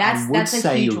 Yes. So I would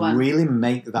say really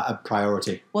make that a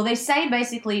priority. Well, they say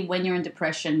basically when you're in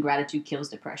depression, gratitude kills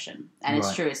depression. And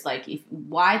it's true. It's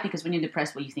why? Because when you're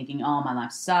depressed, you're thinking, oh, my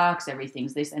life sucks,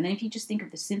 everything's this. And then if you just think of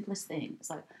the simplest thing,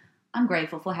 it's like, I'm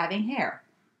grateful for having hair.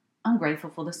 I'm grateful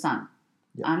for the sun.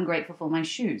 Yep. I'm grateful for my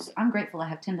shoes. I'm grateful I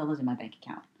have $10 in my bank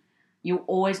account. You're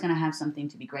always going to have something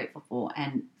to be grateful for.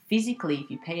 And physically, if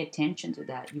you pay attention to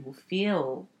that, you will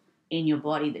feel in your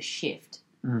body the shift.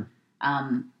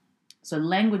 So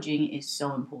languaging is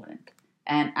so important.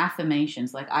 And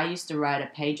affirmations, I used to write a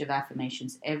page of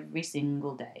affirmations every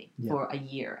single day for a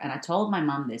year. And I told my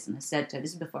mum this, and I said to her,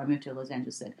 this is before I moved to Los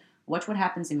Angeles, said, watch what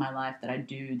happens in my life that I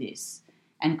do this.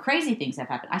 And crazy things have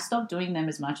happened. I stopped doing them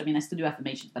as much. I mean, I still do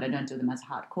affirmations, but I don't do them as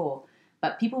hardcore.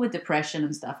 But people with depression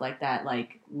and stuff like that,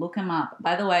 look them up.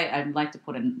 By the way, I'd like to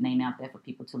put a name out there for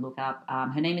people to look up.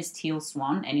 Her name is Teal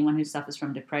Swan. Anyone who suffers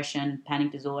from depression,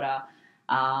 panic disorder,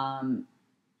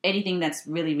 anything that's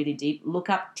really, really deep,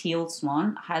 look up Teal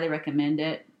Swan. I highly recommend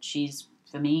it. She's,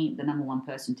 for me, the number one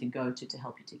person to go to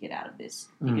help you to get out of this.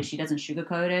 Because she doesn't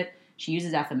sugarcoat it. She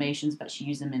uses affirmations, but she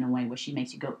uses them in a way where she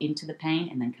makes you go into the pain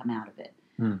and then come out of it.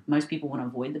 Most people want to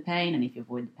avoid the pain, and if you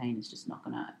avoid the pain, it's just not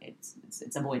gonna. It's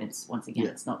avoidance once again.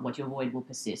 It's not what you avoid will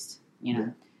persist.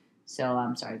 So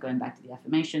I'm sorry, going back to the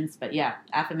affirmations, but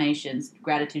affirmations,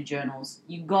 gratitude journals.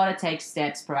 You got to take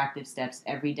steps, proactive steps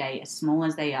every day, as small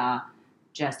as they are,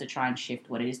 just to try and shift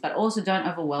what it is. But also, don't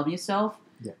overwhelm yourself.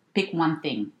 Pick one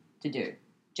thing to do.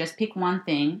 Just pick one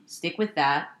thing. Stick with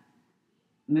that.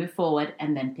 move forward,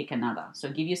 and then pick another. So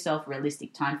give yourself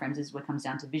realistic timeframes. This is what comes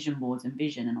down to vision boards and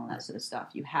vision and all that sort of stuff.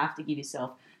 You have to give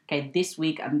yourself, okay, this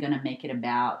week I'm going to make it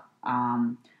about,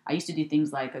 I used to do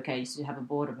things like, okay, I used to have a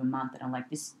board of a month, and I'm like,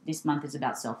 this month is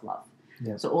about self-love.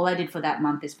 Yeah. So all I did for that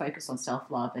month is focus on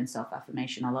self-love and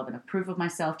self-affirmation. I love and approve of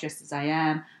myself just as I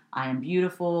am. I am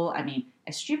beautiful. I mean,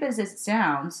 as stupid as it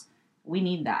sounds, we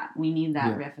need that. We need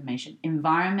that reaffirmation.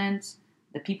 Environment,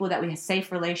 the people that we have,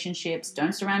 safe relationships.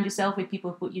 Don't surround yourself with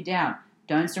people who put you down.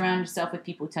 Don't surround yourself with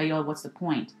people who tell you, oh, what's the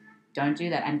point? Don't do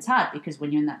that. And it's hard because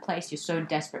when you're in that place, you're so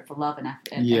desperate for love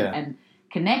and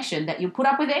connection that you'll put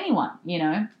up with anyone, you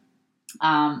know.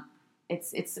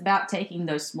 It's about taking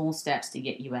those small steps to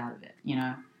get you out of it, you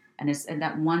know. And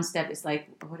that one step is like,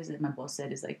 what is it my boss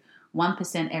said? Is like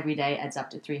 1% every day adds up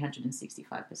to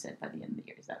 365% by the end of the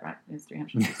year. Is that right? It's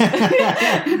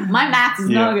 365. My math is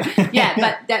no good.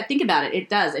 Yeah, but think about it. It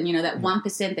does. And, you know, that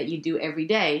 1% that you do every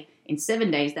day, in 7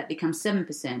 days, that becomes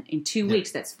 7%. In 2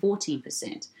 weeks, that's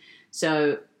 14%.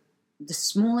 So the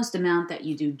smallest amount that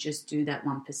you do, just do that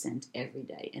 1% every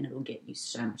day, and it'll get you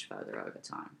so much further over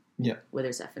time. Yeah. Whether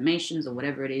it's affirmations or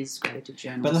whatever it is, gratitude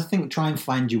journals. But I think try and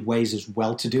find your ways as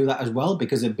well to do that as well,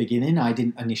 because at the beginning I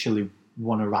didn't initially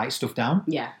want to write stuff down.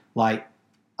 Yeah. Like,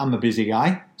 I'm a busy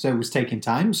guy, so it was taking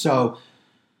time. So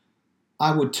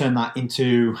I would turn that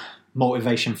into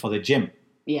motivation for the gym.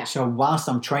 Yeah. So whilst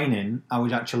I'm training, I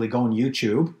would actually go on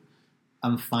YouTube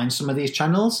and find some of these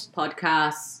channels.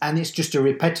 Podcasts. And it's just a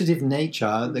repetitive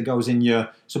nature that goes in your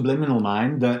subliminal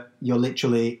mind that you're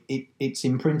literally, it's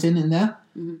imprinting in there.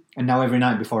 Mm-hmm. And now every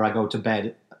night before I go to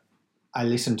bed, I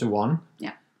listen to one.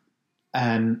 Yeah.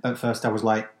 And at first I was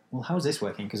like, well, how is this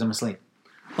working? Because I'm asleep.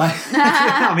 Like, you know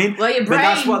what I mean? Well, your brain. But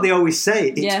that's what they always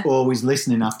say. It's always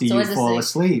listening after you fall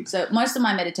asleep. So most of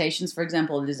my meditations, for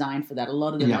example, are designed for that. A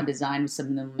lot of them are designed with some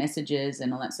of the messages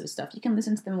and all that sort of stuff. You can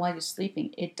listen to them while you're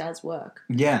sleeping. It does work.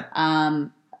 Yeah.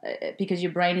 Because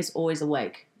your brain is always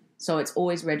awake. So it's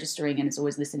always registering and it's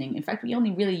always listening. In fact, we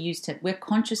only really use we're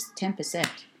conscious 10%.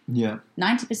 Yeah.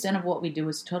 90% of what we do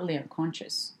is totally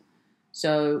unconscious.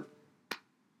 So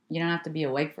you don't have to be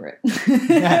awake for it.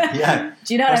 Yeah.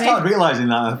 Do you know what I mean? I started realising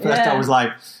that. At first I was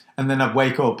like, and then I'd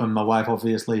wake up and my wife,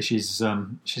 obviously, she's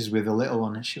with a little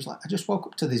one, and she was like, I just woke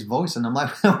up to this voice, and I'm like,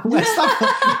 where's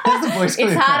the voice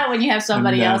coming It's harder from? when you have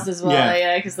somebody else as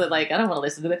well, because they're like, I don't want to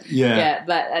listen to it. Yeah,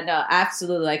 but no,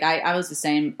 absolutely. Like I was the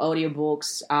same.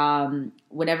 Audiobooks,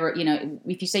 whatever, you know,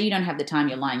 if you say you don't have the time,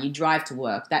 you're lying. You drive to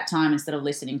work. That time, instead of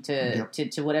listening to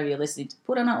whatever you're listening to,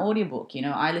 put on an audiobook. You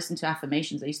know, I listen to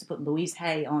affirmations. I used to put Louise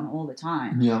Hay on all the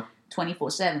time. Yeah.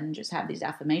 24/7, just have these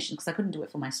affirmations because I couldn't do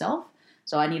it for myself.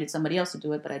 So I needed somebody else to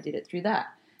do it, but I did it through that.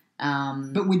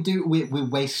 But we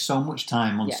waste so much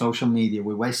time on social media.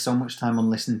 We waste so much time on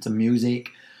listening to music.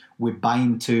 We're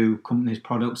buying to companies'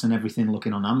 products and everything,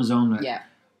 looking on Amazon. Yeah.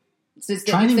 So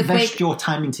try and invest your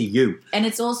time into you. And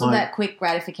it's also that quick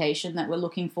gratification that we're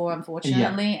looking for,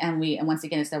 unfortunately. Yeah. And once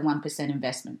again, it's that 1%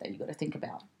 investment that you got to think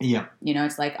about. Yeah. You know,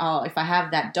 it's like, oh, if I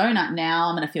have that donut now,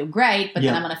 I'm going to feel great, but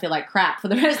then I'm going to feel like crap for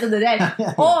the rest of the day.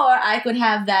 Or I could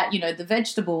have that, you know, the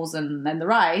vegetables and the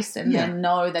rice, and then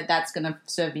know that that's going to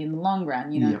serve me in the long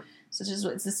run, you know. Yeah. So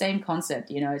it's the same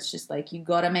concept, you know. It's just like you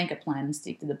got to make a plan and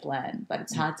stick to the plan. But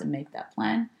it's hard to make that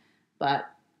plan. But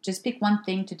just pick one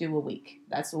thing to do a week.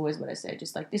 That's always what I say.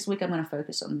 Just like this week I'm going to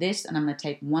focus on this, and I'm going to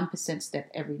take 1% step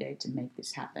every day to make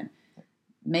this happen.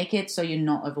 Make it so you're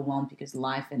not overwhelmed, because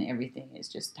life and everything is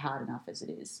just hard enough as it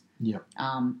is. Yeah.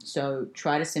 So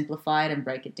try to simplify it and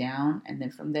break it down, and then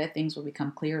from there things will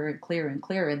become clearer and clearer and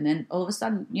clearer. And then all of a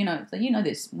sudden, you know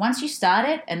this. Once you start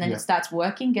it and then it starts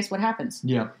working, guess what happens?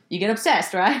 Yeah. You get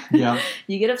obsessed, right? Yeah.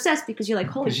 You get obsessed because you're like,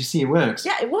 holy. Because you see it works.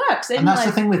 Yeah, it works. And that's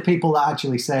the thing with people that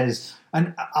actually says,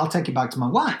 and I'll take it back to my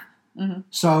wife. Mm-hmm.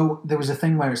 So there was a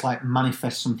thing where it's like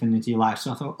manifest something into your life.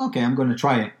 So I thought, okay, I'm going to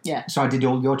try it. Yeah. So I did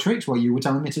all your tricks, what you were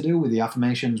telling me to do with the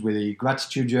affirmations, with the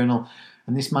gratitude journal.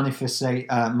 And this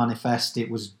manifest,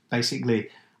 it was basically,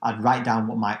 I'd write down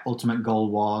what my ultimate goal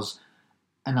was,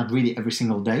 and I'd read it every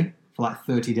single day for like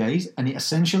 30 days. And it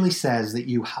essentially says that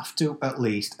you have to at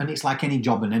least, and it's like any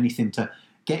job and anything, to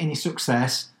get any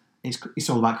success, it's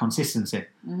all about consistency.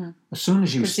 Mm-hmm. As soon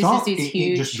as you stop,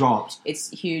 it just drops. It's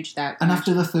huge. And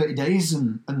after the 30 days,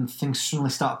 and things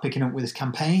suddenly started picking up with this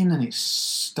campaign, and it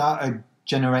started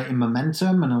generating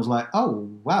momentum, and I was like, oh,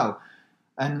 wow.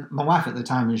 And my wife at the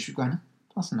time was going,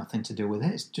 that's nothing to do with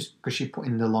it. It's just because you're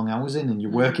putting the long hours in, and you're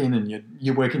working, and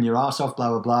you're working your arse off, blah,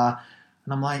 blah, blah.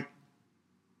 And I'm like,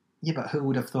 yeah, but who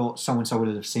would have thought so-and-so would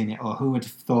have seen it, or who would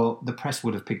have thought the press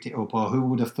would have picked it up, or who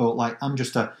would have thought, like, I'm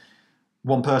just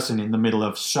one person in the middle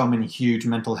of so many huge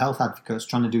mental health advocates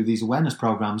trying to do these awareness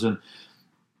programs, and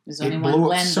There's it only one blew up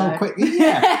Glenn, so though. quick.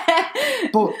 Yeah.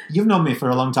 But you've known me for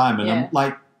a long time, and Yeah. I'm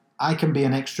like, I can be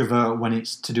an extrovert when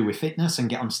it's to do with fitness and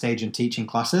get on stage and teach in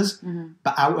classes. Mm-hmm.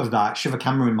 But out of that, shove a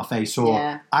camera in my face, or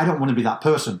Yeah. I don't want to be that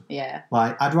person. Yeah.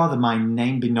 Like, I'd rather my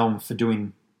name be known for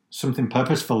doing something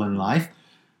purposeful in life.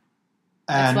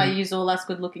 That's why you use all us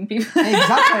good-looking people.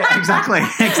 Exactly.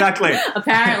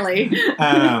 Apparently.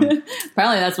 Apparently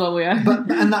that's what we are.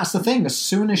 And that's the thing. As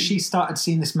soon as she started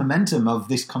seeing this momentum of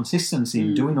this consistency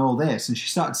and doing all this, and she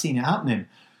started seeing it happening,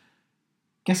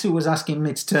 guess who was asking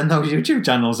me to turn those YouTube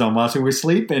channels on whilst we were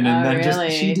sleeping? And then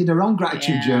really? she did her own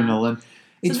gratitude journal. And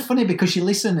it's So funny because you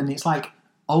listen and it's like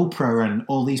Oprah and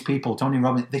all these people, Tony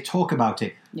Robbins, they talk about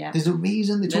it. Yeah. There's a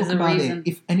reason they talk about it.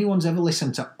 If anyone's ever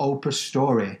listened to Oprah's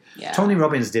story, Tony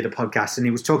Robbins did a podcast and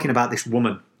he was talking about this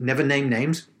woman, never named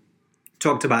names,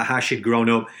 talked about how she'd grown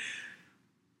up,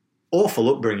 awful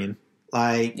upbringing,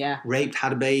 like raped,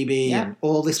 had a baby, and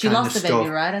all this kind of stuff. She lost the baby,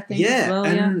 right? I think. Yeah, as well,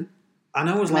 and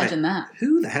I was Imagine like,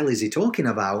 who the hell is he talking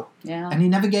about? Yeah. And he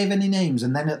never gave any names.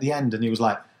 And then at the end, and he was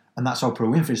like, and that's Oprah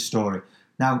Winfrey's story.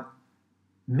 Now,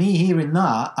 me hearing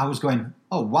that, I was going,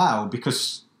 oh, wow,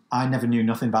 because I never knew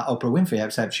nothing about Oprah Winfrey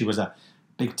except she was a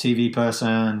big TV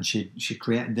person. She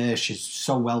created this. She's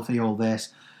so wealthy, all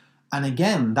this. And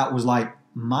again, that was like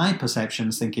my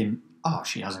perceptions thinking, oh,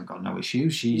 she hasn't got no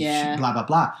issues. She blah, blah,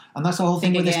 blah. And that's the whole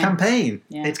thing with this campaign.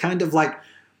 Yeah. It's kind of like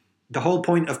the whole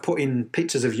point of putting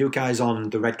pictures of you guys on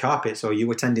the red carpet, so you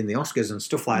attending the Oscars and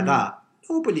stuff like that.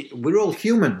 Nobody, we're all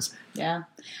humans. Yeah.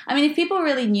 I mean, if people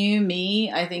really knew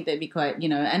me, I think they'd be quite,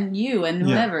 and you and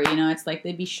whoever, it's like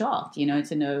they'd be shocked,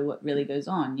 to know what really goes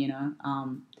on,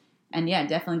 and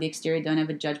definitely the exterior, don't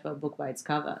ever judge a book by its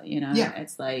cover,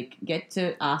 It's like, get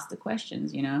to ask the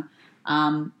questions,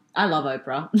 I love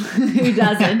Oprah. Who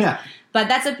doesn't?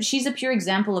 But she's a pure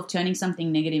example of turning something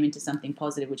negative into something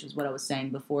positive, which is what I was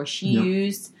saying before. She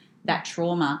used that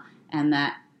trauma and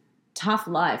that tough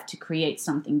life to create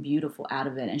something beautiful out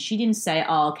of it. And she didn't say,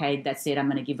 oh, okay, that's it, I'm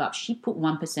going to give up. She put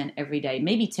 1% every day,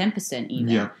 maybe 10%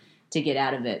 even to get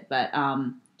out of it. But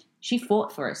she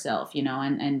fought for herself,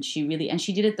 and she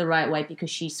did it the right way because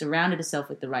she surrounded herself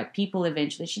with the right people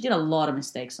eventually. She did a lot of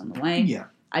mistakes on the way. Yeah.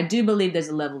 I do believe there's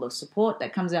a level of support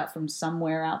that comes out from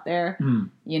somewhere out there,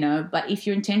 but if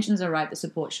your intentions are right, the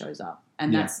support shows up.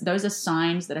 And those are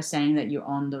signs that are saying that you're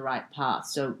on the right path.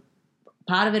 So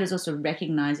part of it is also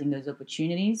recognizing those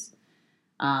opportunities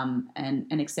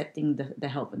and accepting the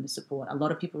help and the support. A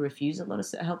lot of people refuse a lot of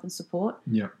help and support.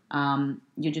 Yeah.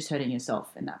 You're just hurting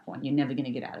yourself in that point. You're never going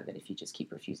to get out of it if you just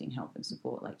keep refusing help and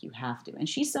support. Like, you have to. And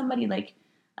she's somebody like,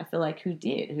 I feel like who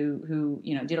did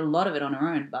a lot of it on her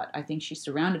own, but I think she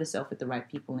surrounded herself with the right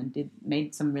people and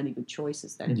made some really good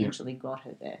choices that eventually got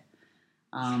her there.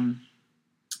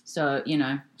 So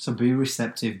be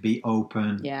receptive, be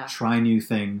open, try new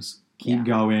things, keep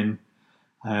going.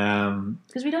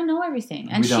 Because we don't know everything,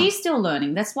 and she's still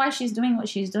learning. That's why she's doing what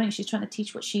she's doing. She's trying to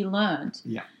teach what she learned.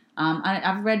 Yeah.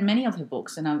 I've read many of her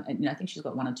books, and I think she's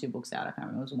got 1 or 2 books out. I can't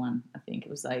remember. It was one. I think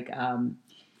it was like.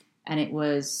 And it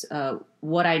was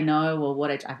What I Know, or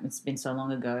it's been so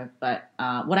long ago, but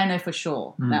What I Know for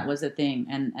Sure, that was the thing.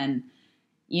 And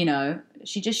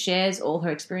she just shares all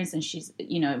her experience, and she's,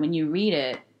 when you read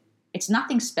it, it's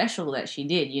nothing special that she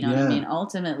did, what I mean?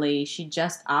 Ultimately, she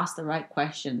just asked the right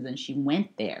questions, and she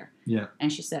went there. Yeah.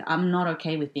 And she said, I'm not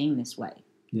okay with being this way.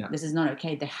 Yeah. This is not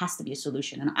okay. There has to be a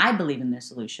solution. And I believe in the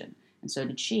solution. And so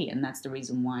did she. And that's the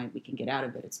reason why we can get out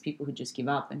of it. It's people who just give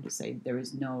up and just say there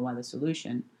is no other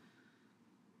solution.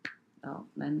 Oh,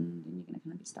 then you're going to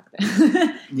kind of be stuck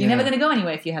there. You're never going to go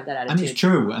anywhere if you have that attitude. And it's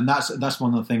true, and that's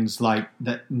one of the things like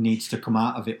that needs to come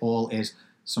out of it all is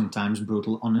sometimes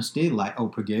brutal honesty, like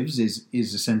Oprah gives, is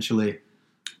essentially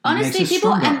honesty.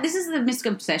 People, and this is the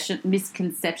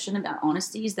misconception about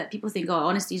honesty is that people think, oh,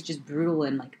 honesty is just brutal,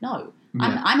 and like, no,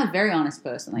 I'm a very honest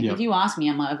person. Like, if you ask me,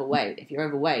 am I overweight? If you're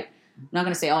overweight, I'm not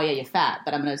going to say, oh yeah, you're fat,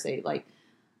 but I'm going to say like,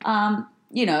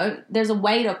 there's a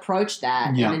way to approach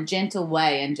that in a gentle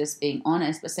way and just being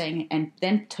honest, but saying, and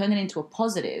then turn it into a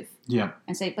positive. Yeah.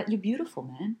 And say, but you're beautiful,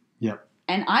 man. Yeah.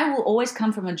 And I will always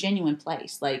come from a genuine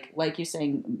place. Like you're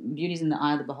saying, beauty's in the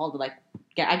eye of the beholder. Like,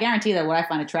 I guarantee that what I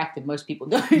find attractive, most people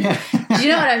don't. Yeah. Do you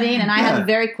know what I mean? And I have a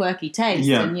very quirky taste.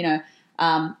 Yeah.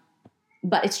 And,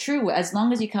 but it's true. As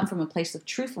long as you come from a place of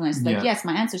truthfulness, like, yes,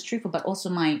 my answer is truthful, but also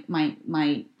my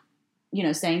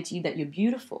saying to you that you're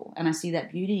beautiful and I see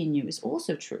that beauty in you is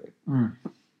also true. Mm.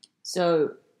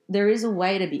 So there is a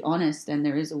way to be honest and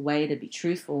there is a way to be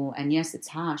truthful. And yes, it's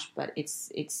harsh, but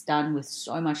it's done with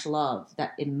so much love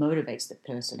that it motivates the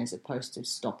person as opposed to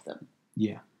stop them.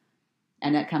 Yeah.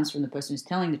 And that comes from the person who's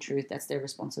telling the truth. That's their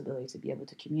responsibility to be able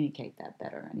to communicate that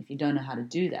better. And if you don't know how to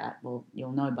do that, well,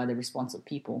 you'll know by the response of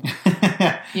people,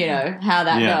 how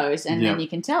that goes. And then you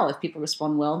can tell if people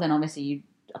respond well, then obviously you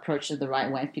approach it the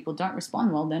right way. If people don't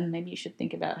respond well, then maybe you should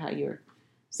think about how you're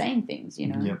saying things,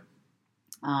 And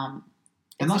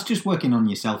that's just working on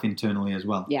yourself internally as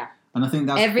well. Yeah. And I think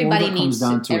that's everybody all that comes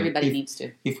down to. Everybody needs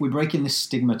to. If we're breaking this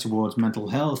stigma towards mental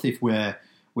health, if we're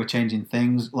changing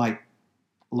things, like,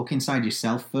 look inside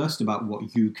yourself first about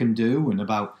what you can do, and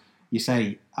about, you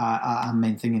say, our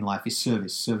main thing in life is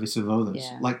service of others.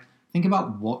 Yeah. Like, think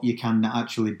about what you can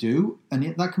actually do,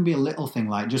 and that can be a little thing,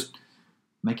 like just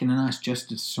making a nice gesture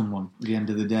to someone at the end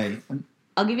of the day. And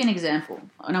I'll give you an example.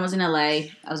 When I was in LA,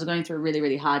 I was going through a really,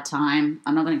 really hard time.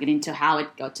 I'm not going to get into how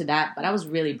it got to that, but I was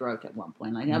really broke at one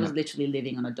point. Like, I was literally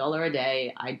living on $1 a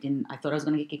day. I thought I was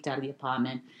going to get kicked out of the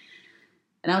apartment.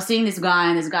 And I was seeing this guy,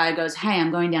 and this guy goes, "Hey,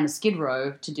 I'm going down to Skid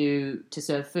Row to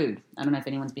serve food." I don't know if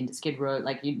anyone's been to Skid Row.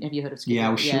 Like, have you heard of Skid Row? Yeah,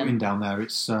 I was shooting down there.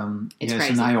 It's crazy. It's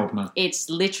an eye-opener.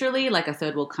 It's literally like a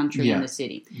third world country in the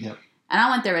city. Yep. And I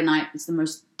went there at night. It's the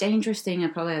most dangerous thing I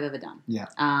probably have ever done. Yeah.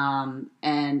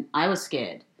 And I was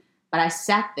scared. But I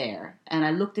sat there, and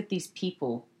I looked at these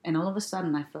people, and all of a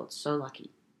sudden I felt so lucky.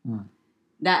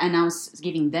 And I was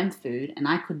giving them food, and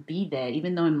I could be there,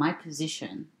 even though in my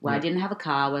position where I didn't have a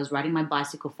car, I was riding my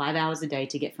bicycle 5 hours a day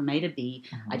to get from A to B.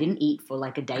 I didn't eat for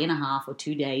like a day and a half or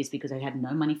 2 days because I had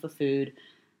no money for food,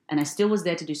 and I still was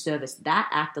there to do service. That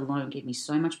act alone gave me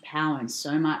so much power and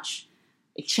so much.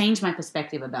 It changed my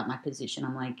perspective about my position.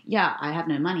 I'm like, yeah, I have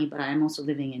no money, but I am also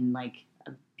living in like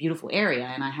a beautiful area,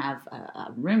 and I have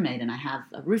a roommate, and I have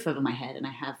a roof over my head, and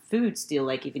I have food still.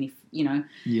 Like, even if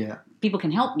people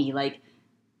can help me, like.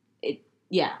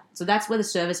 So that's where the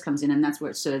service comes in, and that's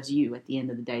where it serves you at the end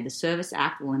of the day. The service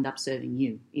act will end up serving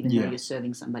you, even though you're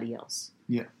serving somebody else.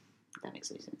 Yeah. If that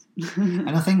makes any sense. And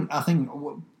I think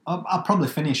I'll probably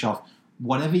finish off,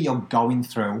 whatever you're going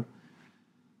through,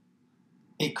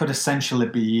 it could essentially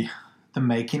be the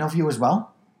making of you as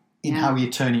well, in how you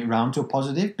turn it around to a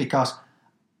positive, because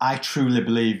I truly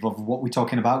believe of what we're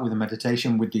talking about with the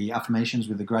meditation, with the affirmations,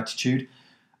 with the gratitude.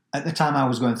 At the time I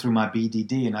was going through my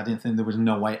BDD and I didn't think there was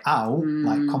no way out,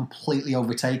 like completely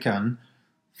overtaken,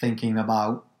 thinking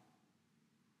about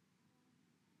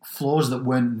flaws that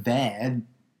weren't there,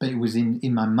 but it was in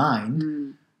my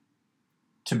mind,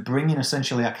 to bring in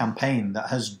essentially a campaign that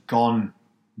has gone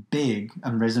big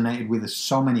and resonated with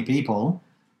so many people.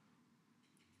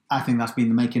 I think that's been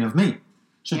the making of me.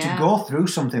 So to go through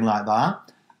something like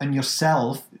that, and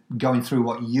yourself going through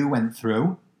what you went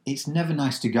through, it's never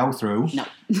nice to go through. No.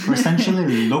 But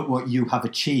essentially, look what you have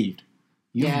achieved.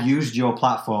 You've used your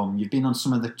platform. You've been on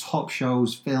some of the top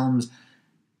shows, films,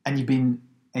 and you've been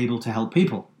able to help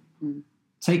people.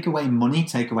 Take away money,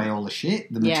 take away all the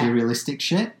shit, the materialistic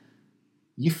shit.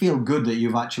 You feel good that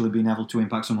you've actually been able to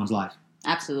impact someone's life.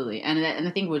 Absolutely. And I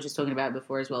think we were just talking about it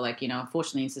before as well. Like,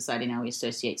 unfortunately in society now we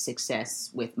associate success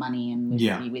with money and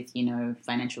with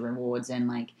financial rewards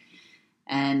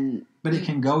but it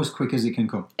can go as quick as it can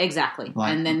come. Exactly.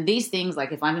 And then these things,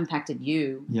 like if I've impacted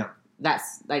you,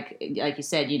 that's like you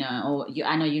said,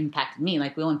 I know you impacted me,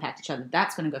 like we all impact each other.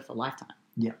 That's going to go for a lifetime.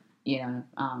 Yeah.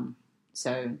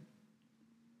 So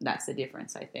that's the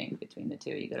difference, I think, between the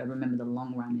two. You got to remember the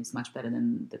long run is much better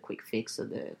than the quick fix or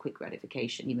the quick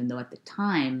gratification, even though at the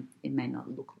time it may not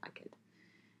look like it.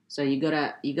 So you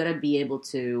gotta be able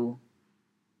to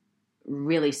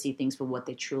really see things for what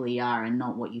they truly are and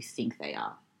not what you think they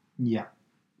are. Yeah,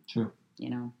 true.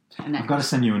 And I've got to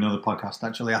send you another podcast,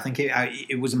 actually. I think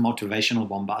it was a motivational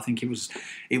one, but I think it was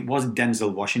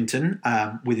Denzel Washington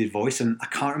with his voice, and I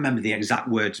can't remember the exact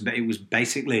words, but it was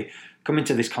basically coming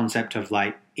to this concept of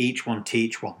like each one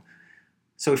teach one.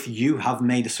 So if you have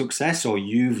made a success or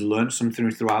you've learned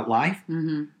something throughout life,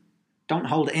 don't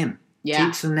hold it in.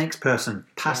 Teach the next person,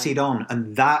 pass it on,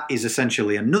 and that is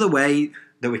essentially another way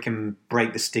that we can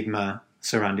break the stigma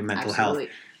surrounding mental health.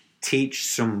 Teach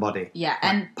somebody. Yeah,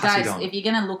 and guys, if you're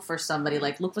going to look for somebody,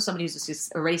 like look for somebody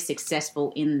who's already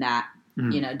successful in that.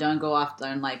 Don't go after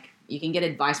and you can get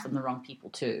advice from the wrong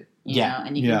people too. You know,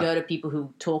 and you can go to people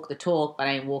who talk the talk but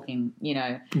ain't walking.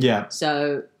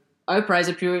 So Oprah is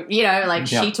a pure,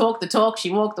 she talked the talk,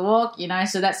 she walked the walk.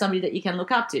 So that's somebody that you can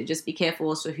look up to. Just be careful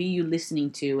also who you're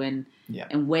listening to and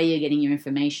where you're getting your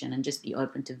information, and just be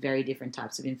open to very different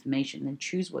types of information and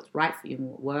choose what's right for you and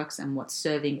what works and what's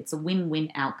serving. It's a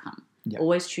win-win outcome.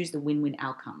 Always choose the win-win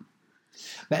outcome.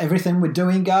 But everything we're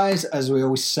doing, guys, as we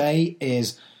always say,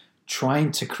 is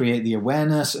trying to create the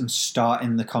awareness and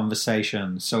starting the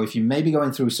conversation. So if you may be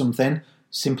going through something,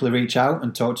 simply reach out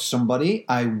and talk to somebody.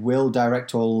 I will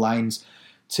direct all lines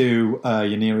to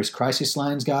your nearest crisis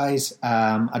lines, guys.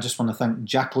 I just want to thank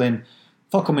Jacqueline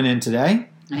for coming in today.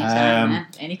 Anytime, man.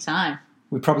 Anytime.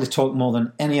 We probably talked more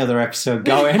than any other episode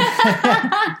going,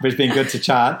 but it's been good to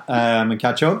chat and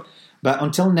catch up. But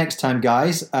until next time,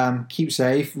 guys, keep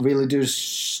safe. Really do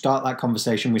start that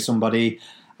conversation with somebody.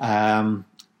 And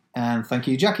thank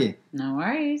you, Jackie. No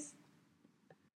worries.